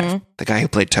in real life. The guy who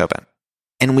played Tobin.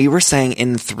 And we were saying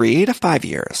in 3 to 5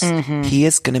 years, he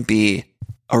is going to be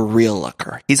a real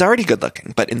looker. He's already good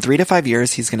looking, but in 3 to 5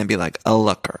 years, he's going to be like a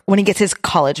looker. When he gets his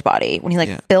college body, when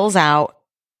he fills out.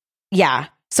 Yeah.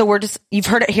 So you've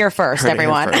heard it here first,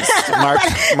 everyone. Mark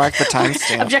the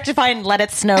timestamp. Objectify and let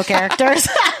it snow characters.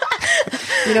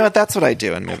 You know what? That's what I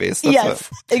do in movies.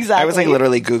 Exactly. I was like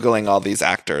literally Googling all these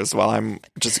actors while I'm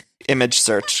just image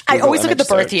search. I always look at the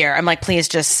birth year. I'm like, please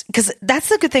just, because that's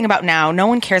the good thing about now. No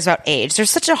one cares about age. There's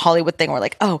such a Hollywood thing where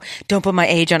like, oh, don't put my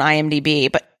age on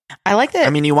IMDb. But I like that. I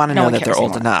mean, you want to know that they're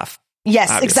old enough.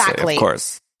 Yes, exactly. Of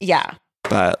course. Yeah.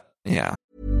 But yeah.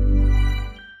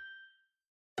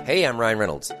 Hey, I'm Ryan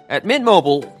Reynolds. At Mint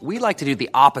Mobile, we like to do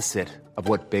the opposite of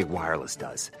what Big Wireless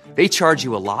does. They charge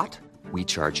you a lot, we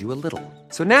charge you a little.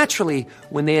 So naturally,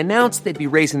 when they announced they'd be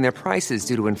raising their prices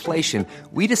due to inflation,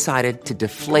 we decided to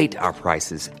deflate our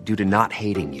prices due to not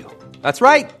hating you. That's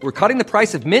right. We're cutting the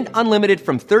price of Mint Unlimited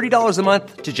from $30 a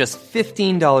month to just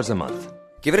 $15 a month.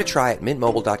 Give it a try at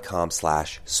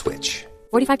mintmobile.com/switch.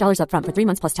 $45 up front for 3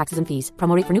 months plus taxes and fees.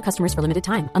 Promo rate for new customers for limited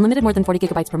time. Unlimited more than 40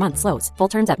 gigabytes per month. Slows full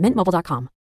terms at mintmobile.com.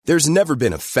 There's never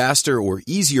been a faster or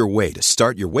easier way to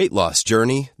start your weight loss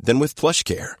journey than with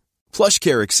PlushCare.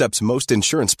 PlushCare accepts most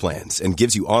insurance plans and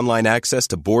gives you online access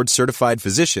to board-certified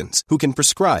physicians who can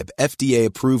prescribe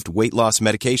FDA-approved weight loss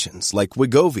medications like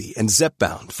Wegovy and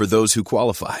Zepbound for those who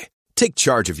qualify. Take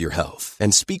charge of your health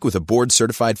and speak with a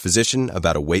board-certified physician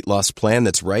about a weight loss plan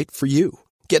that's right for you.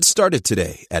 Get started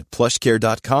today at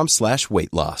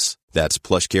plushcare.com/weight loss. That's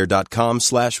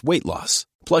plushcare.com/weight loss.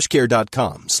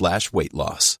 plushcare.com/weight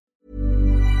loss.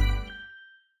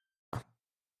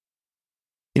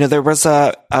 You know, there was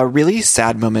a really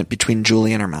sad moment between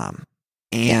Julie and her mom.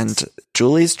 And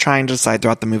Julie's trying to decide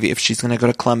throughout the movie if she's going to go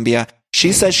to Columbia.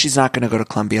 She says she's not going to go to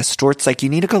Columbia. Stuart's like, you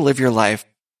need to go live your life.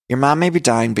 Your mom may be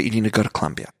dying, but you need to go to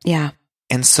Columbia. Yeah.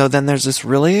 And so then there's this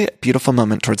really beautiful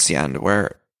moment towards the end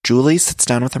where Julie sits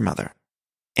down with her mother.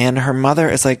 And her mother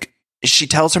is like, she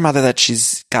tells her mother that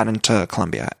she's gotten to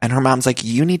Columbia. And her mom's like,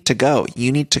 you need to go.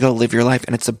 You need to go live your life.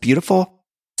 And it's a beautiful,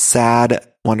 sad,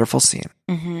 wonderful scene.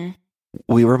 Mm-hmm.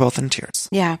 We were both in tears.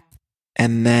 Yeah.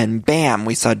 And then, bam,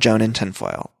 we saw Joan in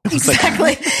tinfoil.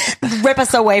 Exactly. Rip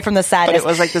us away from the sadness. But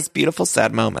it was like this beautiful,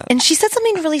 sad moment. And she said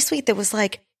something really sweet that was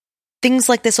like, things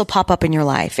like this will pop up in your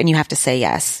life and you have to say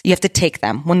yes. You have to take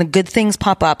them. When the good things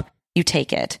pop up, you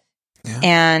take it. Yeah.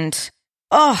 And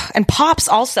Pops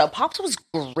also. Pops was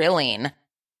grilling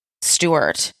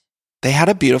Stuart. They had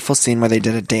a beautiful scene where they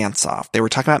did a dance off. They were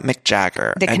talking about Mick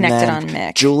Jagger. They connected on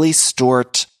Mick. Julie,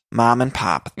 Stuart, Mom, and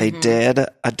Pop. They did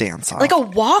a dance off. Like a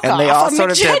walk off. And they all sort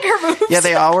Mick of Jagger did. moves. Yeah,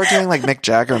 they all were doing like Mick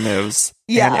Jagger moves.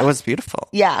 Yeah. And it was beautiful.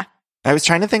 Yeah. I was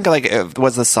trying to think like,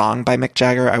 was the song by Mick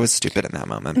Jagger? I was stupid in that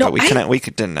moment. No, but we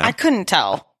didn't know. I couldn't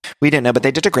tell. We didn't know, but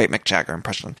they did a great Mick Jagger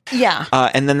impression. Yeah.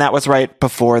 And then that was right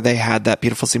before they had that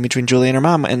beautiful scene between Julie and her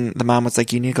mom. And the mom was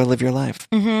like, you need to go live your life.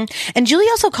 Mm-hmm. And Julie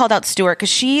also called out Stuart because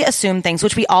she assumed things,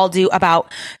 which we all do,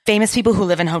 about famous people who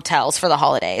live in hotels for the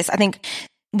holidays. I think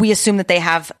we assume that they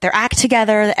have their act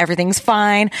together, that everything's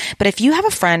fine. But if you have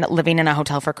a friend living in a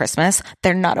hotel for Christmas,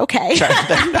 they're not okay. Check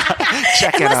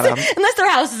in on them. Unless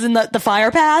their house is in the fire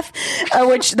path,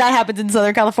 which that happens in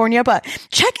Southern California. But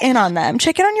check in on them.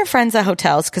 Check in on your friends at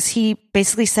hotels, because he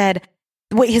basically said,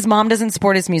 wait, his mom doesn't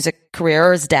support his music career,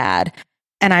 or his dad,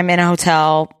 and I'm in a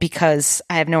hotel because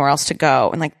I have nowhere else to go.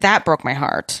 And like, that broke my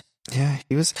heart. Yeah,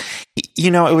 it was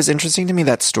interesting to me,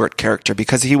 that Stuart character,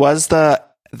 because he was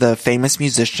the famous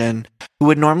musician who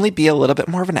would normally be a little bit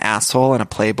more of an asshole and a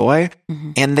playboy.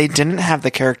 And they didn't have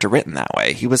the character written that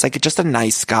way. He was like just a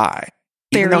nice guy.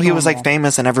 Even though he was like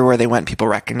famous and everywhere they went, people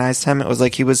recognized him. It was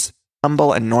like he was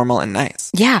humble and normal and nice.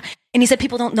 Yeah. And he said,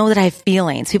 people don't know that I have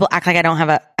feelings. People act like I don't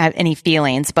have any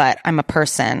feelings, but I'm a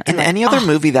person. In any other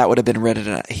movie that would have been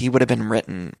written, he would have been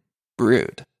written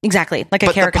rude. Exactly. Like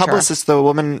a caricature. But the publicist, the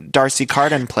woman Darcy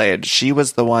Carden played, she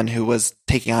was the one who was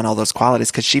taking on all those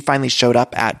qualities because she finally showed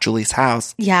up at Julie's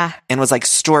house. Yeah. And was like,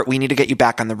 Stuart, we need to get you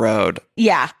back on the road.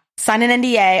 Yeah. Sign an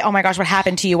NDA. Oh my gosh, what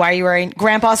happened to you? Why are you wearing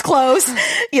grandpa's clothes?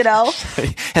 You know?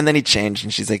 And then he changed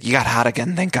and she's like, you got hot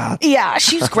again. Thank God. Yeah.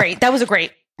 She's great. That was a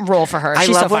great role for her. She's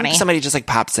I love so when funny. somebody just like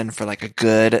pops in for like a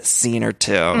good scene or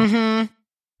two.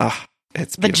 Oh,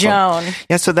 it's beautiful. The Joan.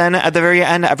 Yeah. So then at the very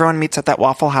end, everyone meets at that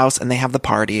Waffle House and they have the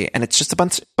party and it's just a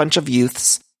bunch of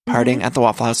youths partying at the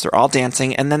Waffle House. They're all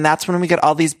dancing. And then that's when we get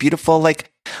all these beautiful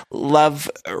like love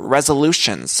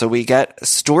resolutions. So we get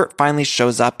Stuart finally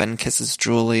shows up and kisses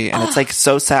Julie and it's like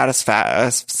so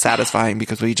satisfying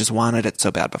because we just wanted it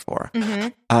so bad before.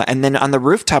 And then on the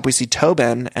rooftop, we see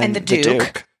Tobin and the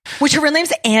Duke. Which her real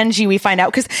name's Angie, we find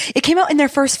out, because it came out in their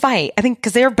first fight. I think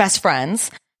because they were best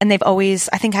friends and they've always,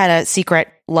 I think, had a secret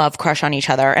love crush on each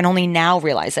other and only now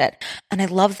realize it. And I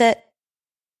love that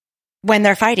when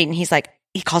they're fighting, he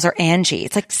calls her Angie.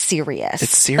 It's like serious.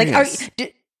 It's serious.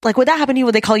 Like, would that happen to you?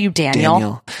 Would they call you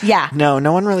Daniel? Yeah.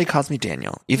 No one really calls me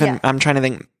Daniel. Even I'm trying to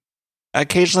think.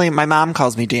 Occasionally, my mom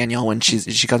calls me Daniel when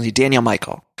she calls me Daniel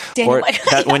Michael.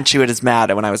 That when she was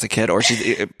mad when I was a kid,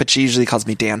 but she usually calls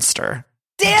me Danster.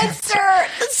 Dancer!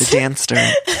 The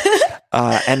Danster.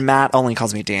 And Matt only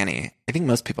calls me Danny. I think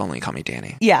most people only call me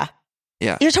Danny. Yeah.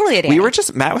 Yeah. You're totally a Danny.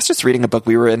 Matt was just reading a book.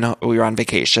 We were on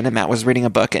vacation and Matt was reading a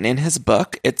book and in his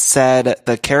book, it said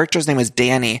the character's name was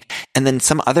Danny. And then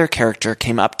some other character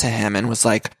came up to him and was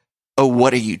like, oh,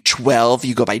 what are you, 12?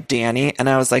 You go by Danny? And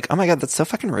I was like, oh my God, that's so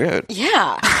fucking rude.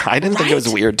 Yeah. I didn't think it was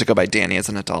weird to go by Danny as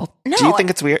an adult. No. Do you think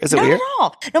it's weird? Is it weird?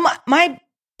 Not at all. No, my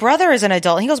brother is an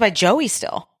adult and he goes by Joey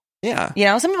still. Yeah. You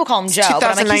know, some people call him Joe,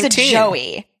 but I'm like, he's a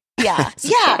Joey. Yeah.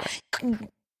 Yeah.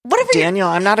 Whatever. Daniel,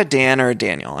 I'm not a Dan or a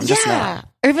Daniel. I'm just not.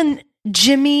 Or even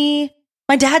Jimmy.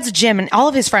 My dad's Jim, and all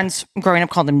of his friends growing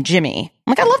up called him Jimmy.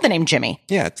 I'm like, I love the name Jimmy.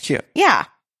 Yeah, it's cute. Yeah.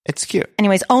 It's cute.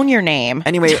 Anyways, own your name.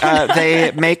 Anyway,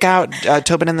 they make out,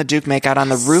 Tobin and the Duke make out on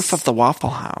the roof of the Waffle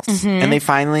House. And they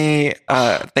finally,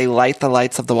 they light the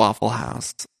lights of the Waffle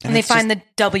House. And they find the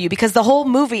W, because the whole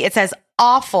movie, it says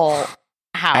awful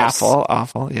house.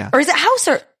 Awful, yeah. Or is it house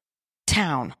or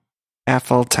town?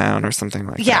 Apple Town or something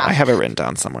like that. I have it written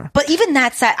down somewhere. But even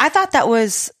that set, I thought there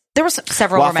was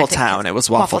several Waffle romantic. Town. It was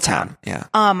Waffle Town. Yeah.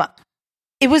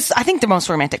 It was, I think the most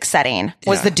romantic setting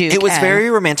was the Duke. It was very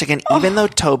romantic. And even though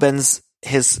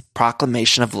his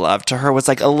proclamation of love to her was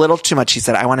like a little too much, he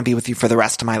said, I want to be with you for the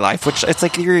rest of my life, which it's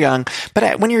like you're young.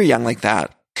 But when you're young like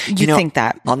that, you think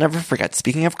that. I'll never forget,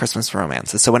 speaking of Christmas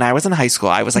romances. So when I was in high school,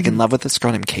 I was like in love with this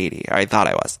girl named Katie. Or I thought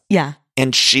I was. Yeah.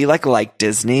 And she liked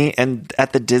Disney. And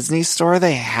at the Disney store,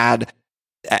 they had,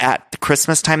 at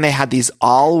Christmas time, they had these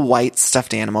all white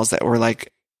stuffed animals that were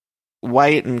like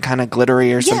white and kind of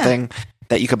glittery or something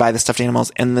that you could buy the stuffed animals.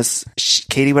 And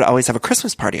Katie would always have a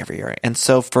Christmas party every year. And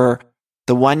so for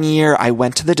the 1 year I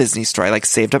went to the Disney store, I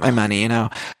saved up my money, and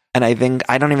I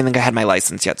don't even think I had my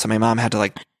license yet. So my mom had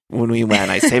to when we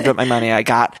went, I saved up my money. I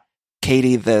got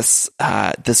Katie this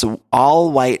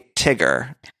all white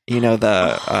Tigger,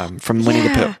 from Winnie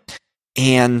the Pooh.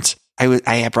 And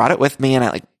I brought it with me,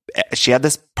 and she had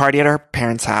this party at her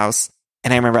parents' house.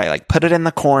 And I remember I put it in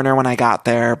the corner when I got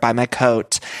there by my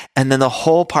coat. And then the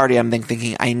whole party, I'm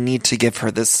thinking, I need to give her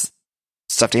this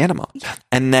stuffed animal.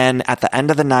 And then at the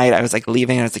end of the night, I was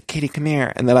leaving, and I was like, Katie, come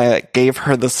here. And then I gave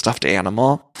her the stuffed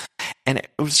animal. And it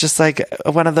was just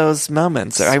one of those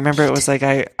moments. I remember it was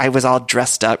I was all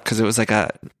dressed up because it was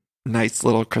a nice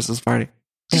little Christmas party.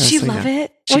 Did she love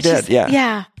it? She did, yeah.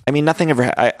 Yeah. I mean, nothing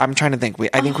ever, I'm trying to think.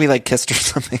 I think we kissed or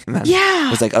something. And then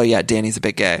it was oh yeah, Danny's a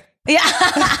big gay. Yeah.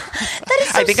 That is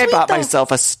so I think sweet, I bought though.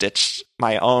 myself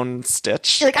my own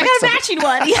Stitch. You're I got a matching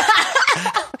one. Yeah.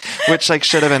 Which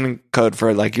should have been code for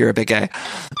you're a big gay.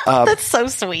 That's so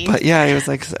sweet. But yeah, it was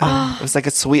it was a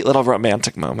sweet little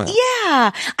romantic moment.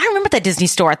 Yeah. I remember that Disney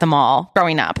store at the mall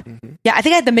growing up. Mm-hmm. Yeah, I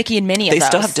think I had the Mickey and Minnie of They those.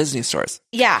 still have Disney stores.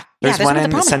 Yeah. There's one in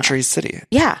the Century City.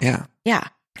 Yeah. Yeah. Yeah.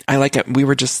 I like it. We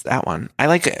were just at one. I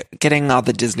like getting all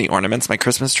the Disney ornaments. My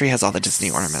Christmas tree has all the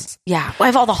Disney ornaments. Yeah. Well, I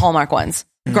have all the Hallmark ones.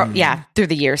 Yeah. Through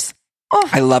the years. Oh.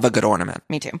 I love a good ornament.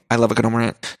 Me too. I love a good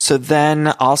ornament. So then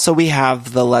also we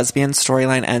have the lesbian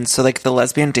storyline. And so the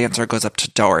lesbian dancer goes up to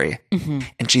Dory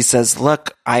and she says,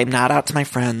 look, I'm not out to my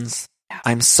friends.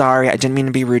 I'm sorry. I didn't mean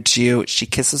to be rude to you. She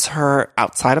kisses her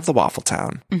outside of the Waffle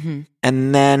Town. Mm-hmm.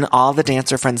 And then all the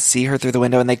dancer friends see her through the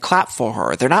window and they clap for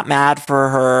her. They're not mad for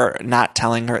her not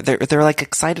telling her. They're like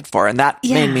excited for her. And that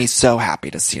made me so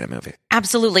happy to see in a movie.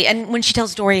 Absolutely. And when she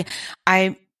tells Dory,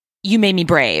 you made me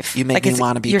brave. You made me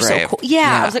want to be you're brave. So cool.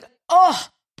 Yeah. I was like, oh,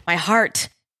 my heart.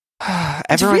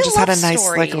 Everyone just had a nice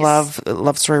stories.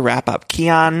 love story wrap up.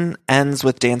 Keon ends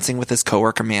with dancing with his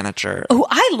coworker manager. Oh,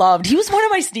 I loved. He was one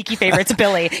of my sneaky favorites,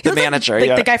 Billy. He was manager,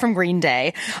 like the guy from Green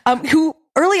Day, who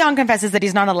early on confesses that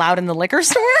he's not allowed in the liquor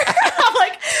store. I'm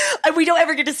like, we don't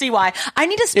ever get to see why. I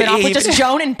need a spin-off with just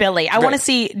Joan and Billy. I want to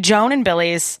see Joan and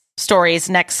Billy's stories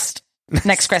next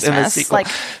Christmas. Like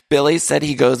Billy said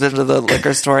he goes into the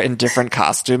liquor store in different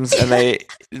costumes and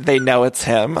they know it's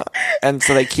him. And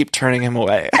so they keep turning him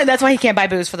away. And that's why he can't buy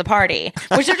booze for the party,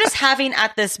 which they're just having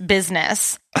at this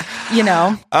business, you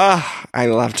know? I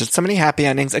loved it. So many happy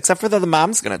endings, except for the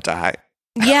mom's going to die.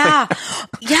 Yeah.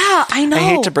 Yeah, I know. I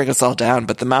hate to bring us all down,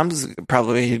 but the mom's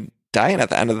probably dying at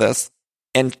the end of this.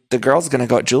 And the girl's going to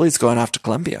go, Julie's going off to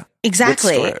Columbia.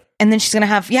 Exactly. And then she's going to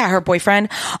have, her boyfriend.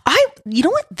 You know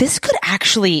what? This could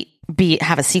actually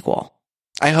have a sequel.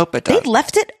 I hope it does. They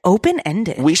left it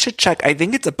open-ended. We should check. I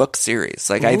think it's a book series.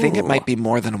 Like, I think it might be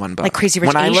more than one book. Like Crazy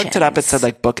Rich When Asians. I looked it up, it said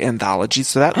like book anthology.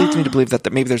 So that leads me to believe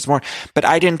that maybe there's more. But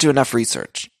I didn't do enough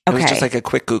research. It was just like a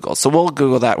quick Google. So we'll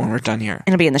Google that when we're done here.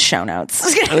 It'll be in the show notes.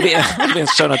 It'll be in the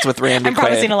show notes with Randy Quaid. I'm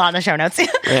promising a lot in the show notes.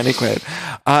 Randy Quaid.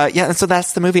 And so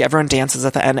that's the movie. Everyone dances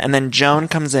at the end. And then Joan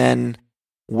comes in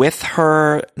with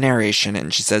her narration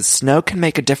and she says, snow can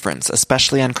make a difference,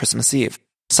 especially on Christmas Eve.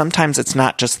 Sometimes it's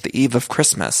not just the eve of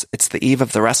Christmas. It's the eve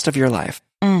of the rest of your life.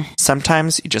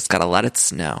 Sometimes you just got to let it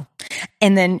snow.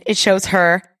 And then it shows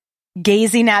her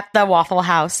gazing at the Waffle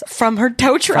House from her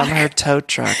tow truck.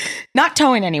 Not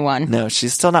towing anyone. No,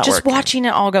 she's still not just working. watching it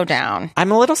all go down.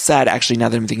 I'm a little sad, actually, now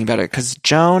that I'm thinking about it, because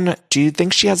Joan, do you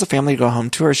think she has a family to go home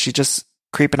to, or is she just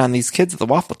creeping on these kids at the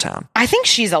Waffle Town? I think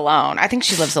she's alone. I think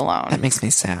she lives alone. That makes me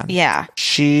sad. Yeah.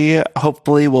 She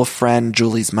hopefully will friend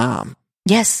Julie's mom.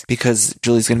 Yes. Because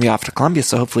Julie's going to be off to Columbia,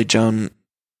 so hopefully Joan,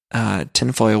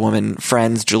 tinfoil woman,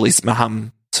 friends Julie's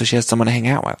mom, so she has someone to hang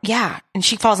out with. Yeah, and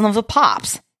she falls in love with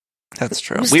Pops. That's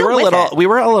true. We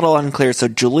were a little unclear. So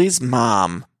Julie's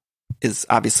mom is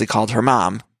obviously called her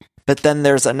mom, but then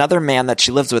there's another man that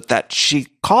she lives with that she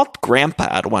called Grandpa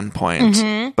at one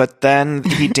point, but then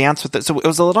he danced with it. So it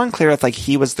was a little unclear if like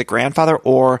he was the grandfather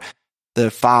or the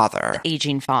father, the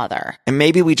aging father, and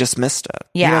maybe we just missed it.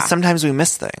 Yeah, sometimes we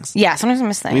miss things. Yeah, sometimes we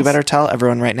miss things. We better tell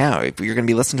everyone right now. If you're going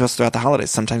to be listening to us throughout the holidays,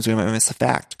 sometimes we might miss a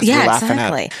fact. Yeah, we're laughing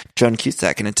at Joan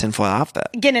Cusack in a tinfoil outfit,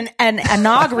 getting a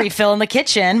nog refill in the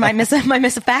kitchen. Might miss a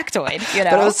factoid. You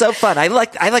know, but it was so fun. I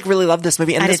really loved this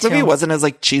movie, and this movie wasn't as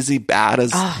like cheesy bad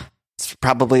as.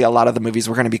 Probably a lot of the movies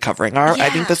we're going to be covering are. Yeah.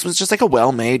 I think this was just like a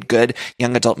well-made, good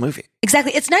young adult movie.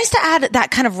 Exactly. It's nice to add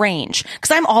that kind of range because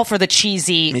I'm all for the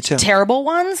cheesy, terrible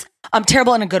ones.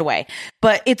 Terrible in a good way,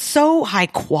 but it's so high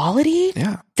quality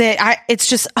that it's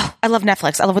just, I love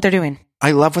Netflix. I love what they're doing.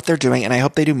 I love what they're doing, and I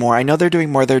hope they do more. I know they're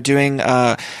doing more. They're doing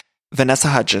Vanessa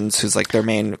Hudgens, who's like their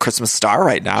main Christmas star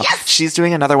right now. Yes! She's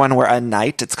doing another one where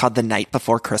it's called The Night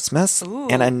Before Christmas. Ooh,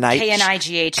 and a night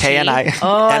K-N-I-G-H-T. K-N-I.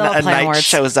 Oh, and a night words.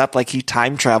 shows up like he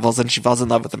time travels and she falls in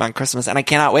love with him on Christmas. And I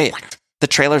cannot wait. What? The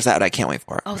trailer's out. I can't wait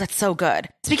for it. Oh, that's so good.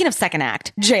 Speaking of second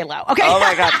act, J-Lo. Okay. Oh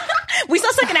my God. We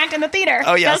saw second act in the theater.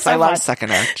 Oh yes, I love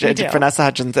second act. Vanessa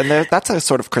Hudgens. And that's a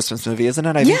sort of Christmas movie, isn't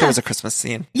it? I think there was a Christmas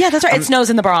scene. Yeah, that's right. It snows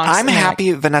in the Bronx. I'm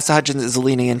happy Vanessa Hudgens is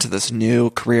leaning into this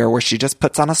new career where she just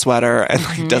puts on a sweater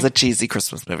and does a cheesy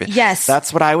Christmas movie. Yes.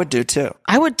 That's what I would do too.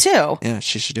 I would too. Yeah,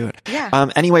 she should do it. Yeah.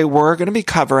 Anyway, we're going to be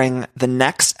covering the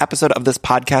next episode of this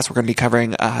podcast. We're going to be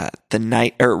covering the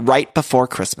night or right before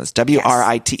Christmas.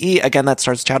 WRITE. Again, that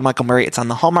stars Chad Michael Murray. It's on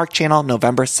the Hallmark Channel,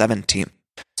 November 17th.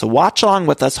 So watch along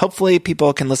with us. Hopefully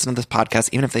people can listen to this podcast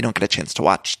even if they don't get a chance to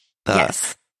watch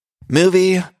the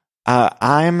movie.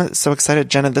 I'm so excited.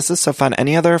 Jenna, this is so fun.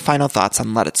 Any other final thoughts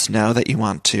on Let It Snow that you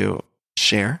want to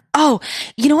share? Oh,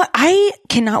 you know what? I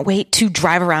cannot wait to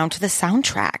drive around to the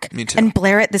soundtrack. Me too. And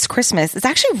blare it this Christmas. It's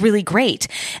actually really great.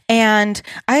 And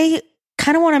I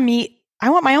kind of want to meet I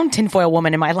want my own tinfoil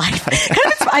woman in my life.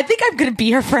 I think I'm going to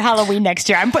be her for Halloween next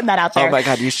year. I'm putting that out there. Oh my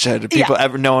God, you should.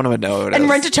 No one would know what it is. And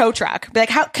rent a tow truck. Be like,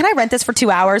 how can I rent this for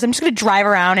 2 hours? I'm just going to drive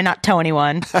around and not tow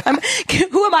anyone.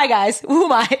 Who am I, guys? Who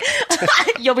am I?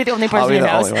 You'll be the only person who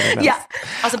knows. Yeah.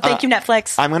 Awesome. Thank you,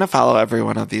 Netflix. I'm going to follow every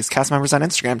one of these cast members on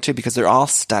Instagram too because they're all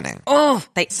stunning. Oh,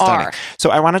 they are. So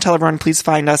I want to tell everyone, please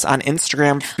find us on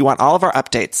Instagram if you want all of our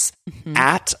updates.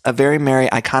 at A Very Merry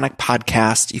Iconic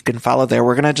Podcast. You can follow there.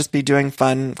 We're going to just be doing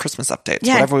fun Christmas updates,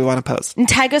 whatever we want to post. And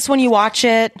tag us when you watch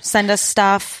it. Send us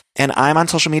stuff. And I'm on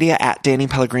social media at Danny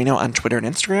Pellegrino on Twitter and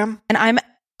Instagram. And I'm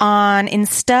on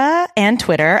Insta and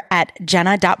Twitter at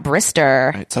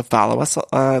Jenna.Brister. Right, so follow us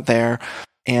there.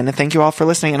 And thank you all for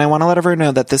listening. And I want to let everyone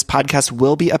know that this podcast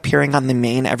will be appearing on the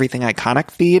main Everything Iconic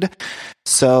feed.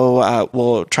 So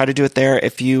we'll try to do it there.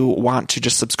 If you want to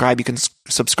just subscribe, you can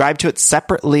subscribe to it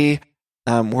separately.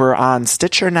 We're on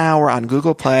Stitcher now. We're on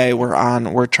Google Play.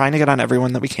 We're trying to get on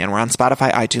everyone that we can. We're on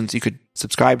Spotify, iTunes. You could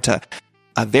subscribe to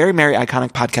A Very Merry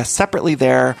Iconic Podcast separately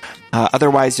there.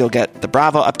 Otherwise, you'll get the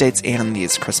Bravo updates and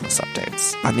these Christmas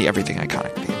updates on the Everything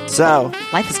Iconic feed. So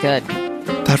life is good.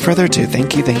 Without further ado,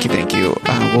 thank you.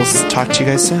 We'll talk to you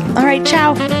guys soon. All right,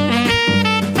 ciao.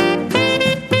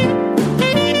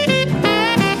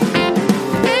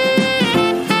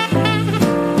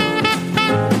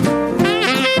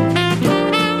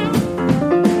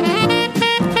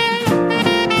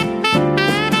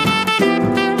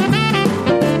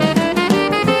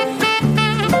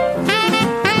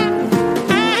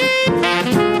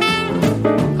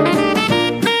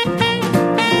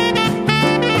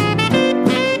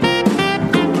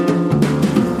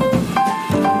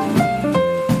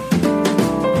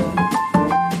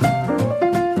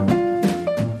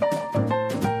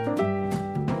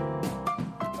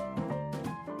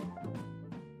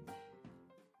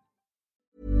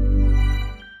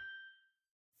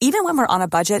 Even when we're on a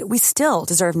budget, we still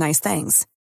deserve nice things.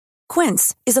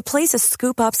 Quince is a place to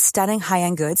scoop up stunning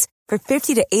high-end goods for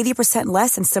 50 to 80%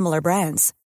 less than similar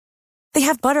brands. They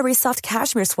have buttery soft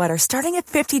cashmere sweaters starting at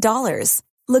 $50,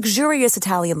 luxurious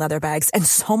Italian leather bags, and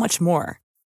so much more.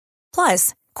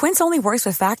 Plus, Quince only works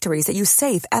with factories that use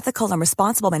safe, ethical, and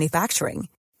responsible manufacturing.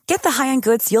 Get the high-end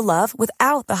goods you'll love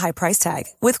without the high price tag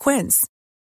with Quince.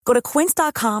 Go to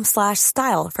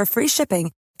quince.com/style for free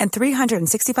shipping and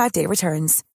 365-day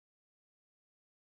returns.